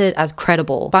presented as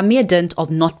credible by mere dint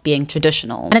of not being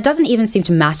traditional. And it doesn't even seem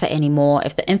to matter anymore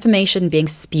if the information being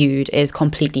spewed is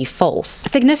completely false.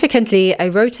 Significantly, a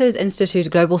Reuters Institute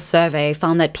global survey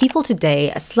found that people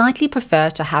today slightly prefer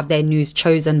to have their news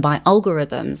chosen by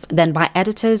algorithms than by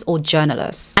editors or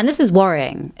journalists. And this is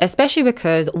worrying, especially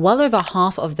because well over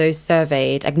half of those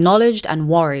surveyed acknowledged and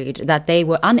worried that they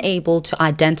were unable to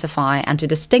identify and to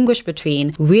distinguish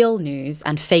between real news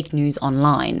and fake news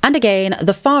online. And again,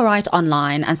 the far right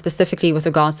online, and specifically with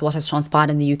regards to what has transpired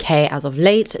in the UK as of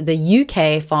late, the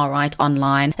UK far right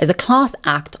online is a class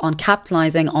act on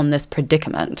capitalizing on this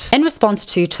predicament. In response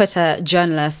to Twitter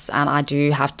journalists, and I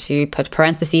do have to put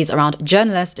parentheses around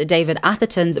journalist David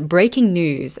Atherton's breaking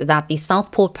news that the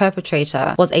Southport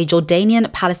perpetrator was a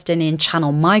Jordanian Palestinian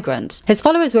Channel migrant, his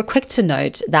followers were quick to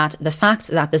note that the fact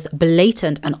that this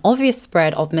blatant and obvious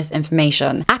spread of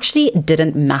misinformation actually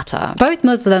didn't matter. Both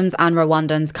Muslims and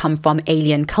Rwandans come from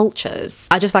alien cultures.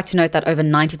 I'd just like to note that over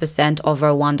 90% of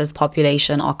Rwanda's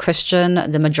population are Christian,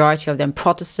 the majority of them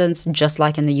Protestants, just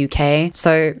like in the UK,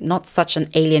 so not such an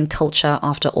alien culture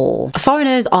after all.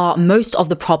 Foreigners are most of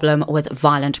the problem with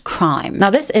violent crime. Now,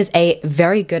 this is a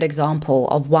very good example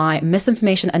of why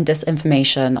misinformation and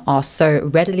disinformation are so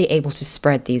readily able to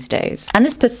spread these days. And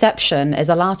this perception is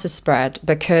allowed to spread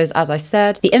because, as I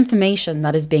said, the information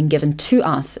that is being given to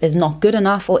us is not good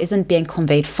enough or isn't being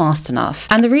conveyed fast enough.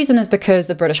 And the reason is because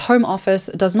the British Home Office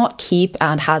does not keep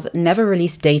and has never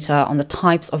released data on the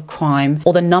types of crime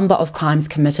or the number of crimes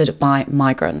committed by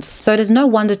migrants. So it is no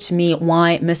wonder to me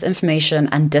why misinformation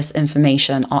and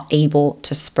disinformation are able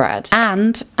to spread.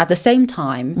 And at the same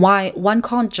time, why one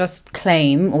can't just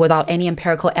claim without any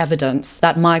empirical evidence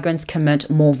that migrants commit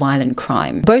more violent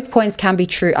crime. Both points can be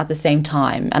true at the same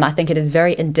time, and I think it is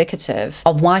very indicative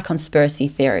of why conspiracy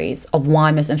theories, of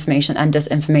why misinformation and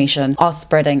disinformation are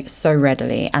spreading so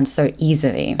readily and so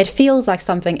easily. It feels like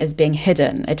something is being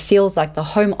hidden. It feels like the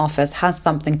Home Office has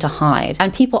something to hide,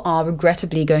 and people are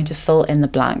regrettably going to fill in the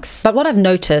blanks. But what I've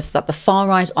noticed that the far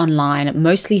right online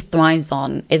mostly thrives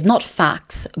on is not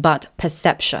facts, but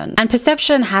perception. And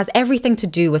perception has everything to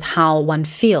do with how one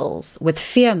feels, with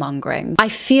fear-mongering. I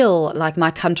feel like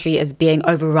my country is being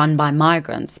overrun by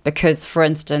migrants because, for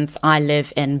instance, I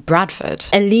live in Bradford.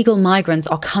 Illegal migrants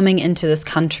are coming into this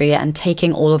country and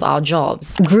taking all of our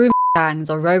jobs. Grooming gangs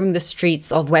are roaming the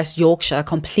streets of West Yorkshire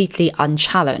completely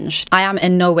unchallenged. I am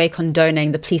in no way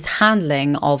condoning the police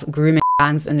handling of grooming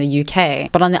gangs in the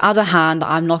UK, but on the other hand,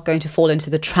 I'm not going to fall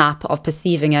into the trap of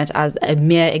perceiving it as a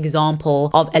mere example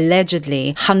of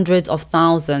allegedly hundreds of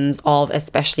thousands of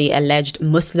especially alleged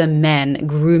Muslim men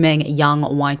grooming young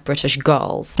white British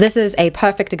girls. This is a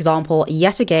perfect example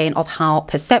yet again of how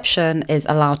perception is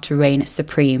allowed to reign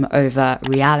supreme over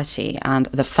reality and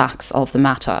the facts of the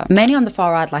matter. Many on the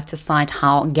far right like to cite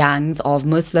how gangs of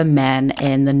Muslim men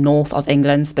in the north of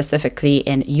England, specifically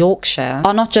in Yorkshire,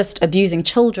 are not just abusing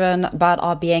children but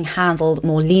are being handled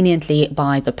more leniently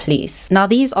by the police. Now,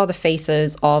 these are the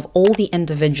faces of all the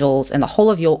individuals in the whole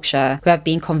of Yorkshire who have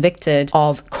been convicted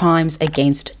of crimes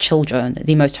against children,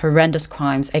 the most horrendous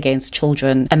crimes against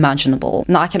children imaginable.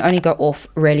 Now, I can only go off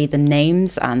really the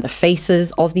names and the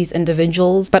faces of these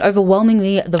individuals, but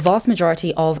overwhelmingly the vast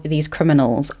majority of these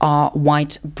criminals are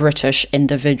white British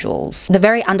individuals. The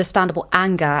very understandable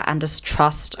anger and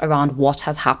distrust around what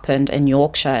has happened in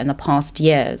Yorkshire in the past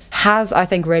years has, I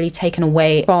think, really taken taken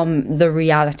away from the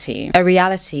reality. A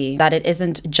reality that it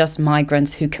isn't just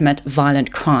migrants who commit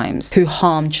violent crimes, who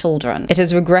harm children. It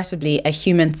is regrettably a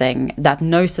human thing that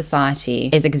no society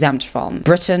is exempt from.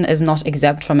 Britain is not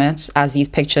exempt from it, as these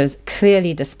pictures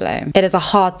clearly display. It is a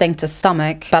hard thing to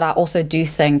stomach, but I also do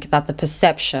think that the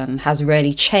perception has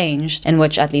really changed, in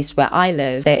which, at least where I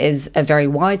live, there is a very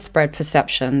widespread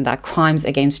perception that crimes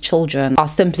against children are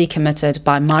simply committed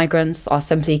by migrants, are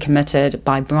simply committed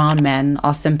by brown men,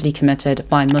 are simply committed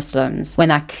by Muslims, when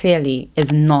that clearly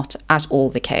is not at all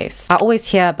the case. I always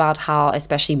hear about how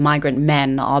especially migrant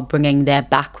men are bringing their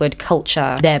backward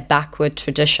culture, their backward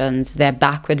traditions, their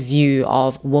backward view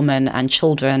of women and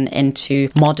children into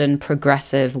modern,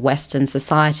 progressive Western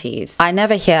societies. I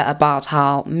never hear about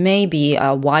how maybe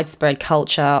a widespread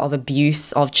culture of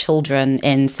abuse of children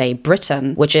in, say,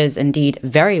 Britain, which is indeed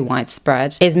very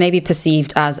widespread, is maybe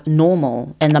perceived as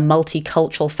normal in the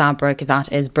multicultural fabric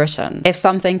that is Britain. If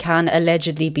something can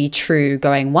allegedly be true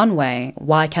going one way,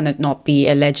 why can it not be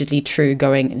allegedly true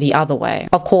going the other way?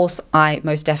 Of course, I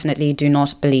most definitely do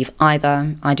not believe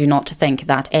either. I do not think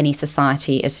that any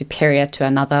society is superior to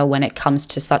another when it comes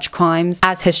to such crimes.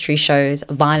 As history shows,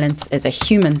 violence is a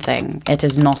human thing. It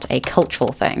is not a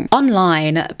cultural thing.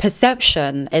 Online,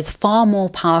 perception is far more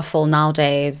powerful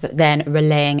nowadays than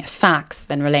relaying facts,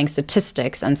 than relaying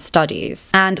statistics and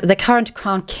studies. And the current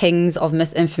crown kings of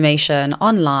misinformation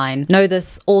online know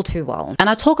this all too well. And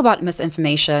I talk about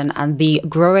misinformation and the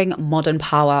growing modern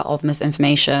power of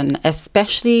misinformation,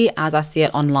 especially as I see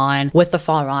it online with the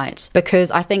far right,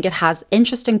 because I think it has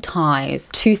interesting ties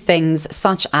to things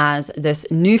such as this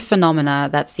new phenomena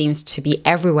that seems to be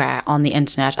everywhere on the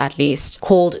internet, at least,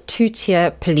 called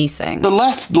two-tier policing. The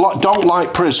left don't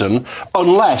like prison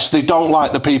unless they don't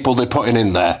like the people they're putting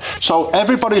in there. So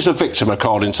everybody's a victim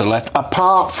according to the left,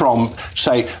 apart from,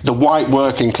 say, the white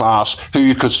working class, who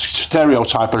you could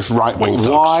stereotype as right-wing thugs.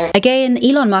 Why? Again,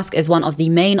 Elon Musk is one of the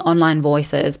main online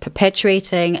voices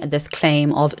perpetuating this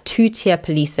claim of two-tier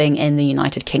policing in the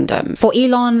United Kingdom. For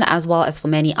Elon, as well as for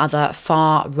many other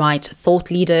far-right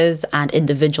thought leaders and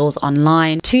individuals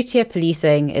online, two-tier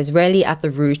policing is really at the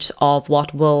root of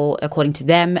what will, according to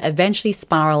them, eventually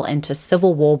spiral into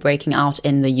civil war breaking out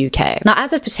in the UK. Now,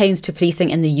 as it pertains to policing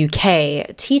in the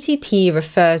UK, TTP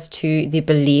refers to the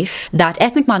belief that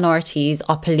ethnic minorities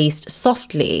are policed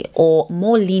softly or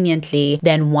more leniently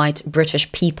than white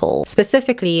British people,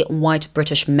 specifically white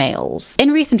British males.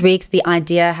 In recent weeks, the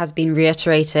idea has been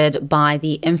reiterated by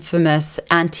the infamous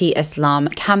anti-Islam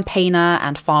campaigner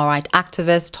and far-right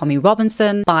activist Tommy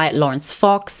Robinson, by Lawrence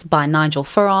Fox, by Nigel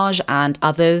Farage and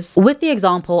others, with the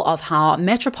example of how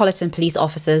Metropolitan Police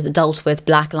officers dealt with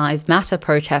Black Lives Matter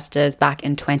protesters back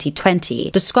in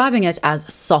 2020, describing it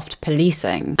as soft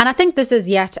policing. And I think this is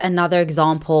yet another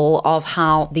example of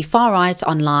how the far right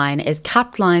online is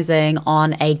capitalizing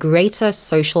on a greater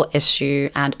social issue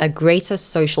and a greater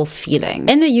social feeling.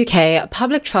 In the UK,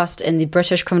 public trust in the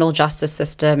British criminal justice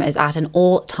system is at an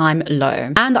all-time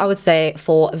low, and I would say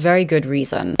for very good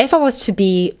reason. If I was to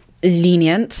be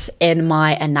lenient in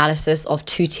my analysis of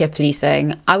two-tier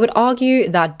policing, I would argue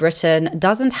that Britain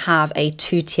doesn't have a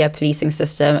two-tier policing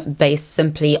system based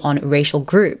simply on racial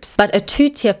groups, but a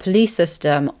two-tier police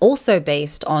system also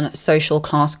based on social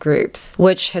class groups,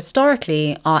 which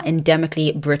historically are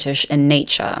endemically British in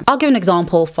nature. I'll give an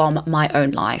example from my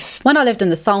own life. When I lived in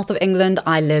the south of England,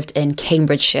 I lived in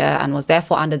Cambridgeshire and was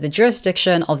therefore under the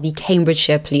jurisdiction of the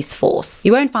Cambridgeshire Police Force.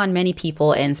 You won't find many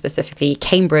people in specifically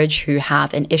Cambridge who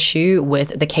have an issue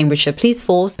with the Cambridgeshire Police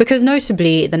Force, because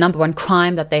notably the #1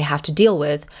 crime that they have to deal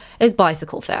with is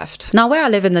bicycle theft. Now, where I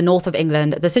live in the north of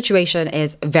England, the situation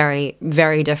is very,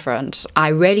 very different. I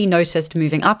really noticed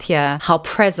moving up here how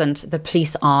present the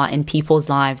police are in people's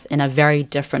lives in a very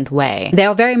different way. They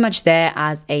are very much there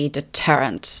as a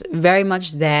deterrent, very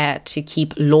much there to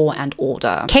keep law and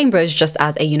order. Cambridge, just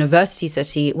as a university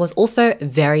city, was also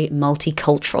very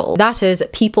multicultural. That is,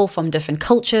 people from different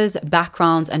cultures,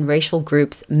 backgrounds, and racial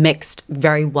groups mixed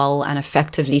very well and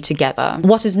effectively together.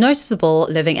 What is noticeable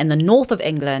living in the north of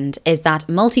England is that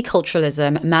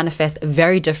multiculturalism manifests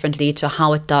very differently to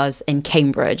how it does in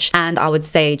Cambridge, and I would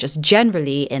say just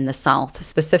generally in the south,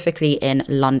 specifically in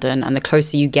London, and the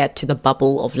closer you get to the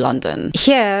bubble of London.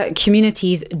 Here,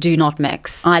 communities do not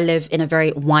mix. I live in a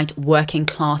very white working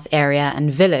class area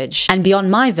and village, and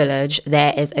beyond my village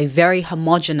there is a very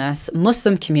homogenous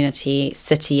Muslim community,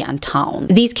 city and town.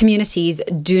 These communities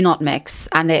do not mix,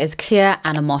 and there is clear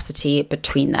animosity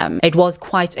between them. It was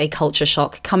quite a culture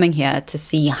shock coming here to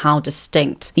see how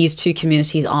distinct these two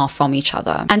communities are from each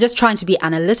other. And just trying to be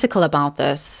analytical about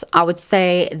this, I would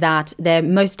say that there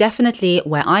most definitely,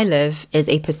 where I live, is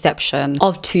a perception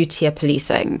of two-tier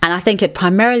policing. And I think it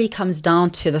primarily comes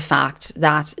down to the fact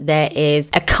that there is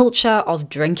a culture of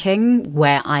drinking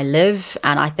where I live,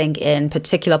 and I think in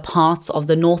particular parts of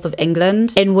the north of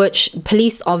England, in which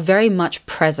police are very much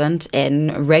present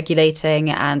in regulating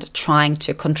and trying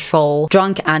to control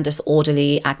drunk and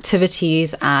disorderly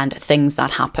activities and things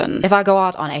that happen. If I go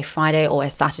out on a Friday or a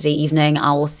Saturday evening,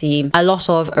 I will see a lot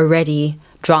of already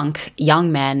drunk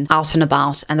young men out and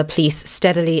about and the police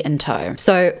steadily in tow.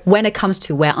 So when it comes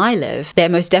to where I live, there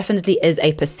most definitely is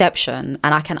a perception,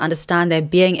 and I can understand there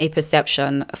being a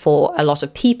perception for a lot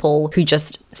of people who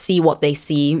just see what they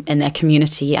see in their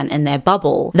community and in their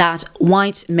bubble, that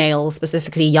white males,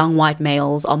 specifically young white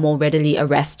males, are more readily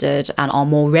arrested and are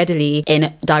more readily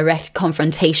in direct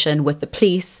confrontation with the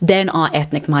police than are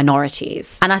ethnic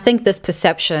minorities. And I think this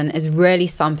perception is really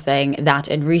something that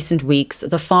in recent weeks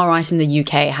the far right in the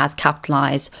UK has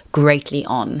capitalized greatly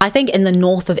on. I think in the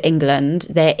north of England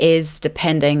there is,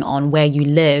 depending on where you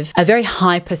live, a very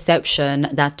high perception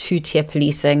that two-tier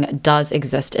policing does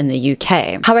exist in the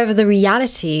UK. However, the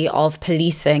reality of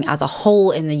policing as a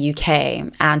whole in the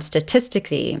UK and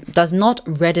statistically does not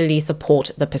readily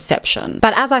support the perception.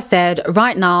 But as I said,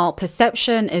 right now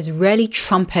perception is really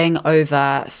trumping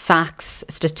over facts,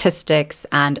 statistics,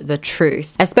 and the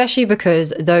truth, especially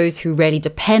because those who really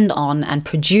depend on and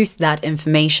produce that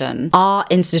information are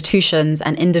institutions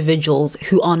and individuals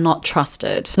who are not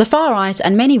trusted. The far right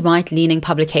and many right-leaning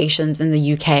publications in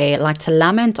the UK like to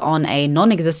lament on a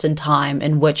non-existent time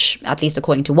in which, at least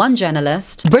according to one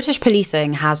journalist, British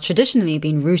policing has traditionally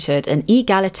been rooted in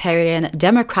egalitarian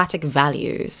democratic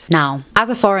values. Now, as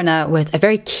a foreigner with a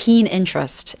very keen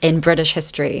interest in British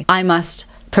history, I must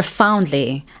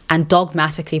profoundly and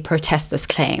dogmatically protest this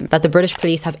claim that the British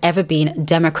police have ever been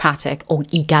democratic or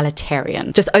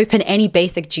egalitarian. Just open any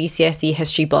basic GCSE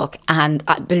history book and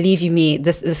believe you me,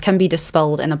 this can be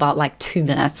dispelled in about like 2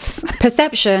 minutes.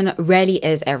 Perception really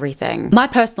is everything. My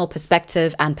personal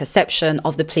perspective and perception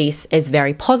of the police is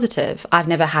very positive. I've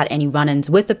never had any run-ins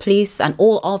with the police and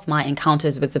all of my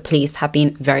encounters with the police have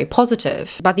been very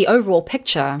positive. But the overall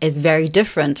picture is very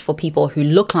different for people who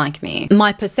look like me.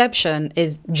 My perception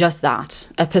is just that,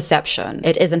 a perception.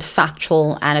 It isn't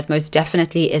factual and it most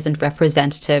definitely isn't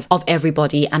representative of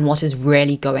everybody and what is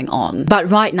really going on.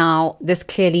 But right now, this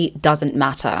clearly doesn't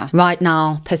matter. Right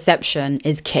now, perception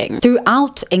is king.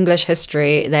 Throughout English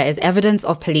history, there is evidence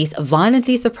of police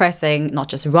violently suppressing not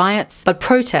just riots, but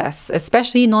protests,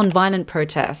 especially non-violent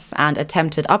protests and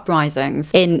attempted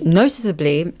uprisings in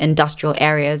noticeably industrial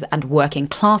areas and working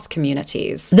class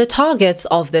communities. The targets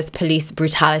of this police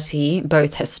brutality,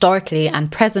 both historically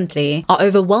and presently, are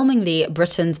overwhelmingly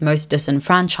Britain's most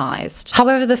disenfranchised.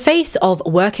 However, the face of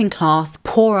working class,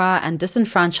 poorer and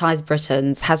disenfranchised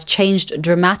Britons has changed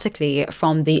dramatically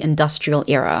from the industrial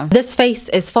era. This face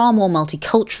is far more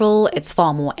multicultural, it's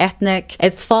far more ethnic,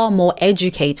 it's far more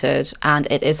educated, and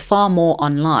it is far more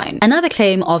online. Another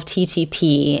claim of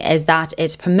TTP is that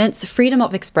it permits freedom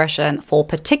of expression for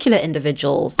particular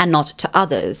individuals and not to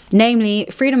others. Namely,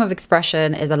 freedom of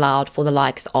expression is allowed for the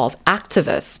likes of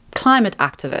activists, climate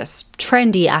activists,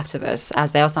 trendy activists,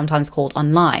 as they are sometimes called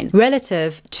online,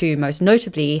 relative to, most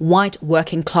notably, white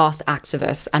working class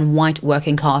activists and white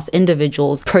working class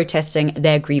individuals protesting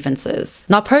their grievances.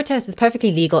 Now, protest is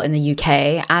perfectly legal in the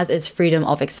UK, as is freedom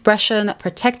of expression,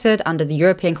 protected under the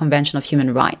European Convention of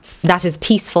Human Rights. That is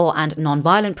peaceful and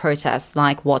non-violent protests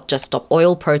like what Just Stop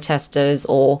Oil protesters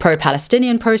or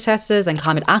pro-Palestinian protesters and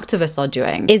climate activists are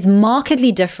doing is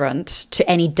markedly different to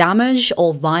any damage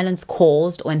or violence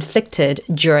caused or inflicted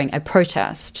during a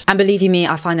protest. And believe you me,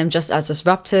 I find them just as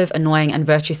disruptive, annoying, and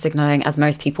virtue signaling as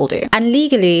most people do. And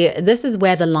legally, this is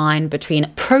where the line between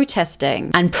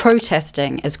protesting and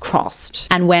protesting is crossed,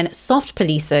 and when soft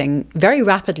policing very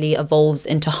rapidly evolves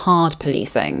into hard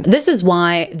policing. This is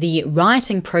why the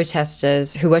rioting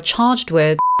protesters who were charged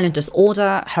with violent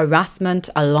disorder, harassment,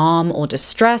 alarm, or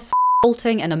distress,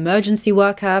 assaulting an emergency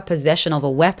worker, possession of a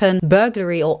weapon,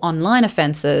 burglary, or online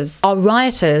offenses are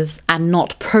rioters and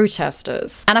not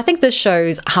protesters. And I think this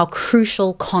shows how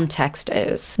crucial context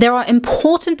is. There are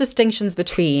important distinctions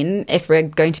between, if we're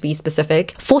going to be specific,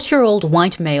 40-year-old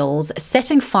white males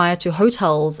setting fire to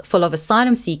hotels full of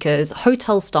asylum seekers,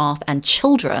 hotel staff, and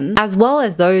children, as well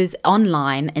as those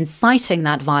online inciting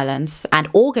that violence and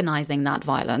organizing that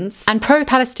violence, and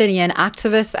pro-Palestinian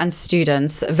activists and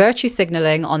students virtue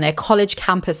signaling on their college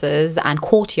campuses and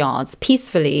courtyards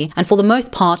peacefully and for the most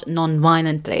part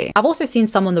non-violently. I've also seen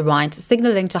some on the right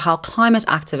signaling to how climate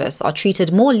activists are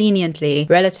treated more leniently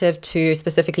relative to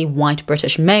specifically white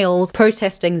British males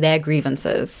protesting their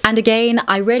grievances. And again,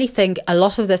 I really think a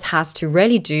lot of this has to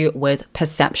really do with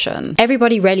perception.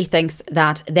 Everybody really thinks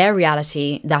that their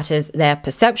reality, that is their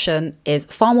perception, is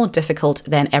far more difficult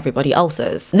than everybody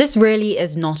else's. This really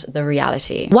is not the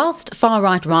reality. Whilst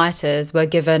far-right rioters were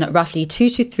given roughly 2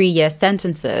 to 3 year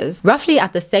sentences, roughly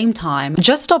at the same time,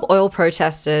 Just Stop Oil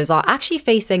protesters are actually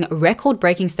facing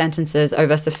record-breaking sentences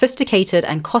over a sophisticated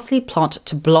and costly plot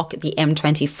to block the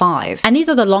M25. And these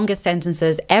are the longest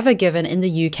sentences ever given in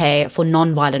the UK for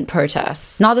non-violent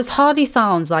protests. Now, this hardly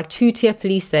sounds like two-tier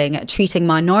policing treating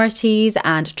minorities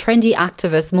and trendy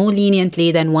activists more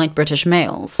leniently than white British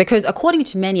males. Because according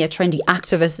to many trendy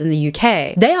activists in the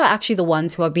UK, they are actually the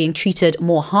ones who are being treated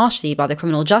more harshly by the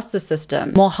criminal justice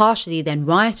system, more harshly than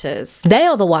rioters. They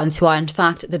are the ones who are in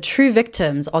fact the true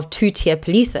victims of two-tier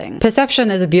policing. Perception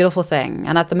is a beautiful thing,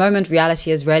 and at the moment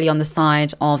reality is really on the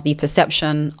side of the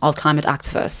perception of climate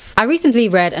activists. I recently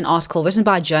read an article written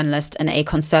by a journalist in a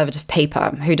conservative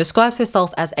paper who describes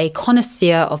herself as a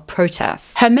connoisseur of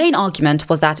protests. Her main argument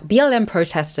was that BLM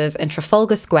protesters in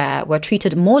Trafalgar Square were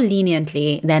treated more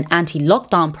leniently than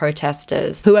anti-lockdown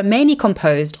protesters, who were mainly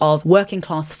composed of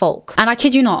working-class folk. And I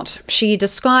kid you not, she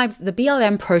describes the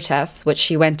BLM protests, which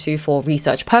she went to for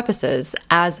research purposes,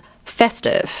 as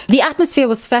festive. The atmosphere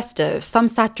was festive. Some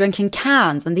sat drinking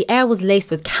cans and the air was laced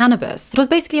with cannabis. It was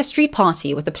basically a street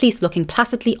party with the police looking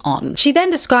placidly on. She then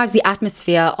describes the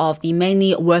atmosphere of the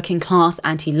mainly working class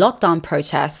anti-lockdown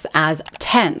protests as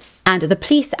tense and the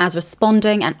police as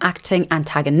responding and acting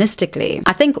antagonistically.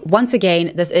 I think once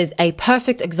again this is a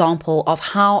perfect example of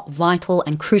how vital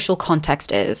and crucial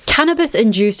context is.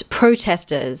 Cannabis-induced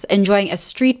protesters enjoying a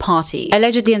street party,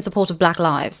 allegedly in support of Black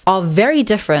lives, are very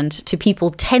different to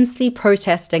people tensely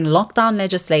protesting lockdown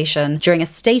legislation during a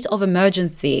state of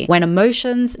emergency when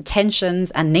emotions,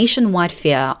 tensions, and nationwide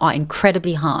fear are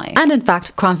incredibly high. And in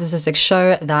fact, crime statistics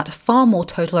show that far more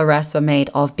total arrests were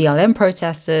made of BLM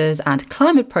protesters and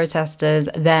climate protesters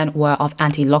than were of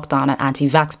anti-lockdown and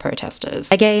anti-vax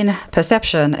protesters. Again,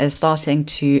 perception is starting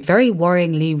to very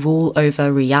worryingly rule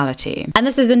over reality. And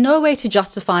this is in no way to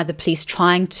justify the police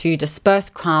trying to disperse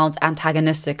crowds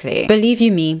antagonistically. Believe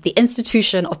you me, the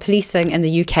institution of policing in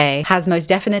the UK has most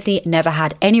definitely never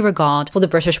had any regard for the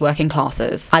British working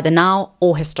classes, either now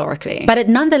or historically. But it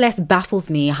nonetheless baffles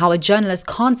me how a journalist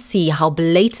can't see how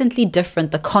blatantly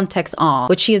different the contexts are,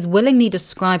 which she is willingly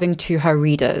describing to her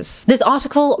readers. This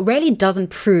article really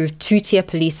doesn't prove two-tier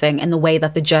policing in the way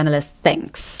that the journalist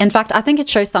thinks. In fact, I think it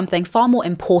shows something far more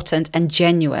important and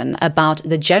genuine about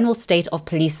the general state of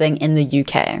policing in the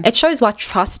UK. It shows why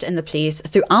trust in the police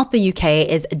throughout the UK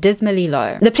is dismally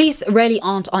low. The police really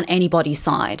aren't on anybody's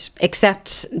side,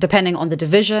 except, depending on the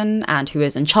division and who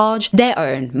is in charge, their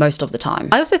own most of the time.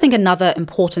 I also think another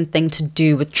important thing to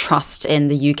do with trust in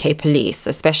the UK police,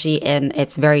 especially in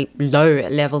its very low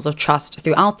levels of trust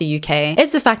throughout the UK,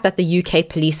 is the fact that the UK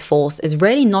police force is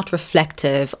really not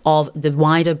reflective of the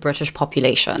wider British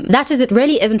population. That is, it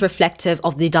really isn't reflective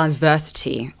of the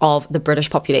diversity of the British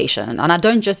population. And I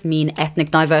don't just mean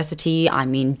ethnic diversity, I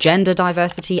mean gender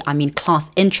diversity, I mean class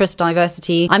interest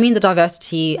diversity, I mean the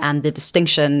diversity and the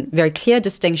distinction, very clear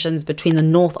distinctions between the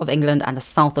north of England and the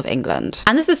south of England.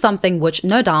 And this is something which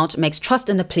no doubt makes trust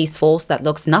in the police force that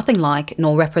looks nothing like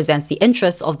nor represents the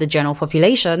interests of the general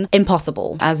population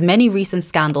impossible, as many recent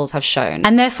scandals have shown.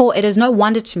 And therefore it is no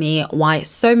wonder to me why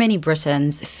so many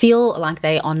Britons feel like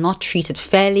they are not treated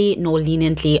fairly nor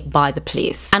leniently by the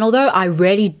police. And although I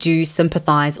really do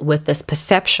sympathize with this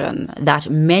perception that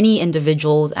many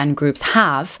individuals and groups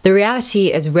have, the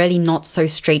reality is really not so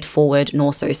straightforward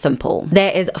nor so simple.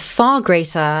 There is far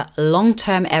greater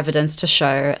long-term evidence to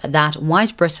show that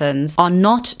white Britons are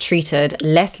not treated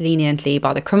less leniently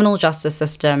by the criminal justice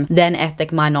system than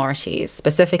ethnic minorities,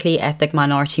 specifically ethnic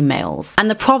minority males. And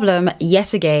the problem,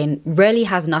 yet again, really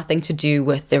has nothing to do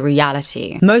with the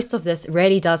reality. Most of this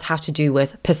really does have to do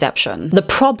with perception. The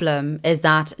problem is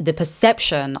that the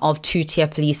perception of two-tier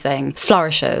policing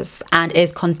flourishes and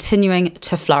is continuing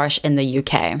to flourish in the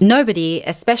UK. Nobody,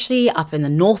 especially up in the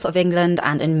north of England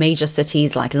and in major cities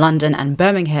cities like London and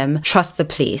Birmingham trust the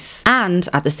police. And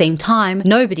at the same time,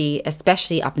 nobody,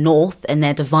 especially up north in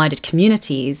their divided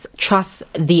communities, trusts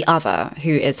the other,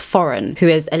 who is foreign, who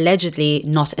is allegedly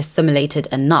not assimilated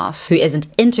enough, who isn't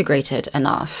integrated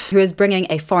enough, who is bringing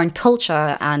a foreign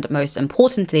culture and, most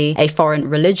importantly, a foreign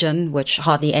religion, which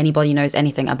hardly anybody knows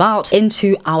anything about,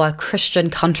 into our Christian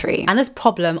country. And this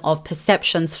problem of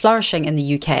perceptions flourishing in the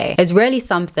UK is really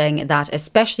something that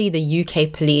especially the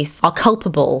UK police are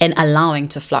culpable in allowing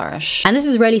to flourish. And this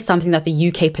is really something that the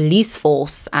UK police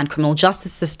force and criminal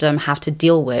justice system have to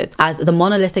deal with as the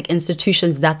monolithic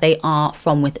institutions that they are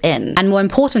from within. And more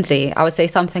importantly, I would say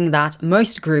something that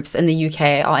most groups in the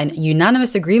UK are in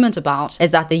unanimous agreement about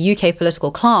is that the UK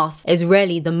political class is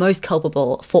really the most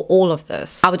culpable for all of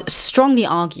this. I would strongly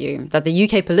argue that the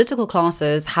UK political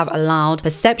classes have allowed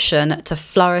perception to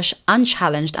flourish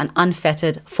unchallenged and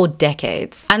unfettered for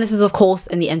decades. And this is of course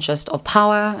in the interest of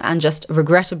power and just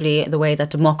regrettably the way that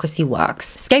democracy works.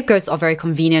 Scapegoats are very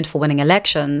convenient for winning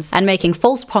elections, and making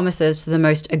false promises to the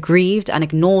most aggrieved and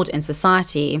ignored in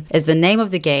society is the name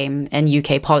of the game in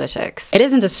UK politics. It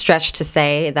isn't a stretch to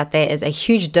say that there is a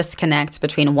huge disconnect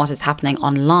between what is happening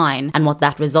online and what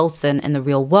that results in the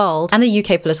real world and the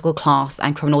UK political class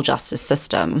and criminal justice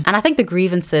system. And I think the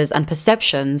grievances and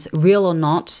perceptions, real or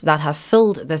not, that have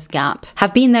filled this gap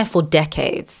have been there for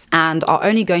decades and are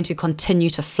only going to continue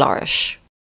to flourish.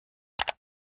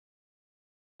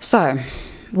 So,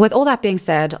 with all that being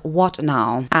said, what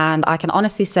now? And I can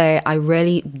honestly say I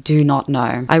really do not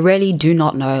know. I really do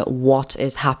not know what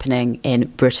is happening in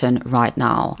Britain right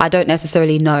now. I don't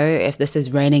necessarily know if this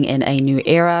is reigning in a new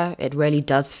era. It really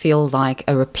does feel like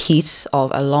a repeat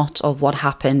of a lot of what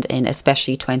happened in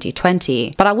especially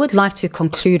 2020. But I would like to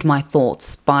conclude my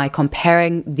thoughts by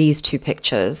comparing these two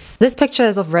pictures. This picture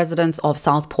is of residents of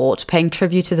Southport paying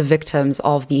tribute to the victims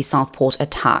of the Southport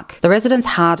attack. The residents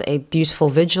had a beautiful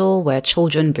vigil where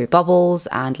children blew bubbles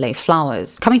and lay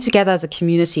flowers, coming together as a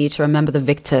community to remember the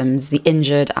victims, the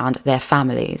injured, and their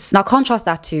families. Now contrast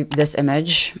that to this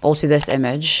image, or to this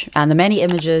image, and the many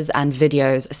images and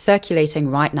videos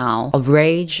circulating right now of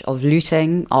rage, of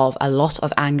looting, of a lot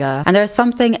of anger, and there is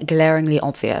something glaringly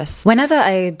obvious. Whenever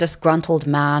a disgruntled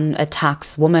man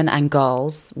attacks women and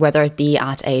girls, whether it be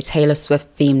at a Taylor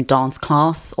Swift themed dance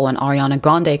class or an Ariana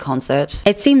Grande concert,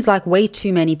 it seems like way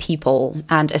too many people,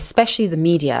 and especially the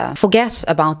media, forget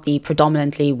about the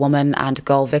predominantly woman and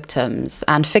girl victims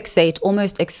and fixate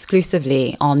almost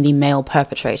exclusively on the male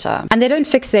perpetrator. And they don't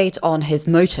fixate on his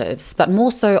motives, but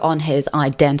more so on his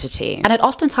identity. And it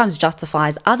oftentimes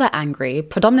justifies other angry,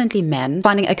 predominantly men,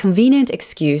 finding a convenient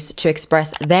excuse to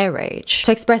express their rage,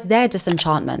 to express their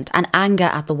disenchantment and anger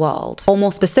at the world, or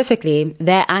more specifically,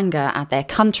 their anger at their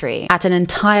country, at an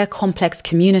entire complex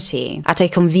community, at a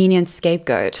convenient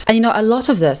scapegoat. And you know, a lot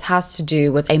of this has to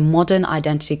do with a modern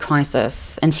identity crisis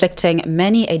inflicting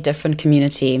many a different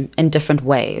community in different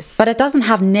ways. But it doesn't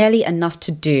have nearly enough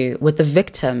to do with the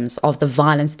victims of the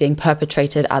violence being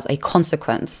perpetrated as a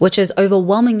consequence, which is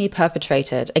overwhelmingly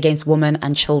perpetrated against women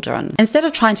and children. Instead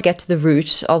of trying to get to the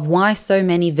root of why so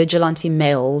many vigilante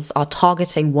males are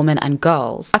targeting women and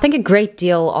girls, I think a great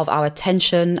deal of our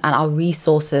attention and our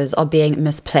resources are being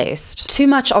misplaced. Too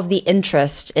much of the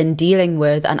interest in dealing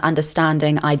with and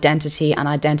understanding identity and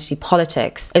identity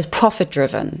politics is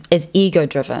profit-driven, is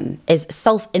ego-driven, is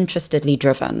self-interestedly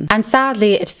driven. And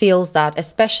sadly, it feels that,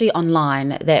 especially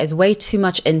online, there is way too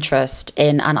much interest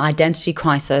in an identity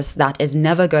crisis that is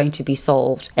never going to be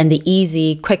solved in the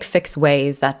easy, quick fix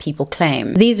ways that people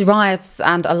claim. These riots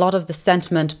and a lot of the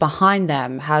sentiment behind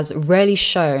them has really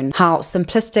shown how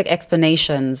simplistic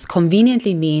explanations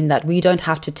conveniently mean that we don't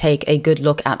have to take a good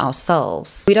look at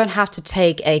ourselves. We don't have to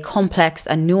take a complex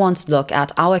and nuanced look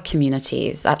at our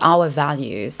communities, at our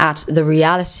values, at the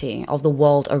reality of the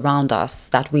world around us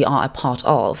that we are a part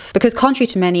of. Because contrary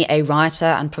to many a rioter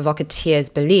and provocateur's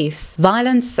beliefs,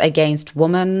 violence against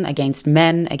women, against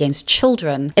men, against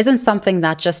children isn't something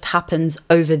that just happens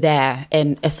over there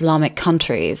in Islamic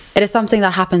countries. It is something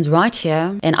that happens right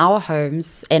here in our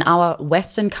homes, in our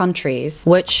Western countries,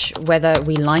 which, whether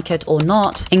we like it or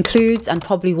not, includes and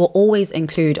probably will always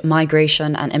include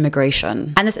migration and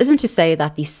immigration. And this isn't to say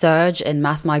that the surge in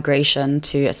mass migration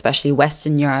to especially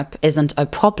Western Europe isn't a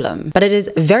problem. problem. But it is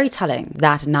very telling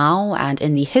that now and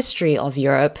in the history of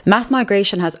Europe, mass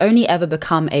migration has only ever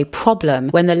become a problem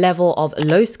when the level of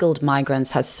low-skilled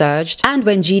migrants has surged and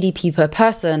when GDP per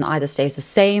person either stays the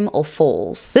same or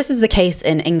falls. This is the case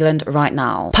in England right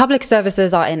now. Public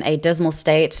services are in a dismal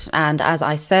state, and as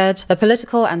I said, the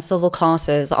political and civil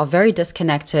classes are very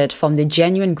disconnected from the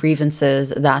genuine grievances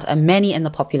that many in the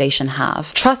population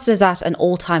have. Trust is at an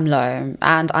all-time low,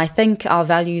 and I think our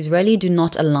values really do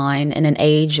not align in an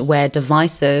age where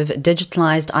divisive,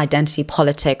 digitalized identity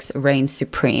politics reign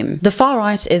supreme. The far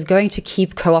right is going to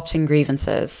keep co-opting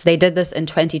grievances. They did this in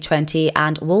 2020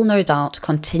 and will no doubt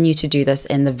continue to do this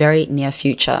in the very near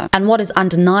future. And what is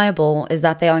undeniable is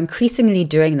that they are increasingly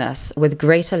doing this with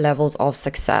greater levels of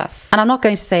success. And I'm not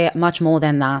going to say much more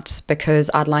than that because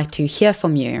I'd like to hear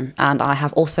from you, and I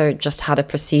have also just had a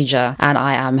procedure and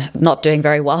I am not doing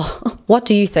very well. What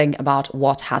do you think about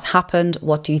what has happened?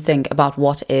 What do you think about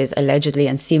what is allegedly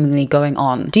and seemingly going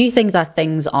on? Do you think that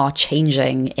things are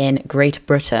changing in Great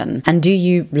Britain? And do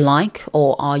you like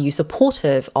or are you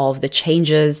supportive of the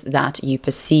changes that you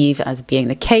perceive as being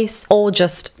the case, or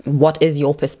just what is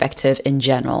your perspective in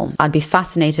general? I'd be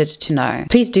fascinated to know.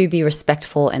 Please do be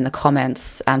respectful in the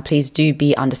comments, and please do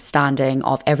be understanding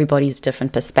of everybody's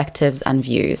different perspectives and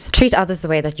views. Treat others the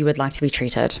way that you would like to be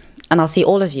treated. And I'll see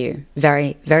all of you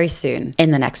very, very soon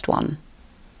in the next one.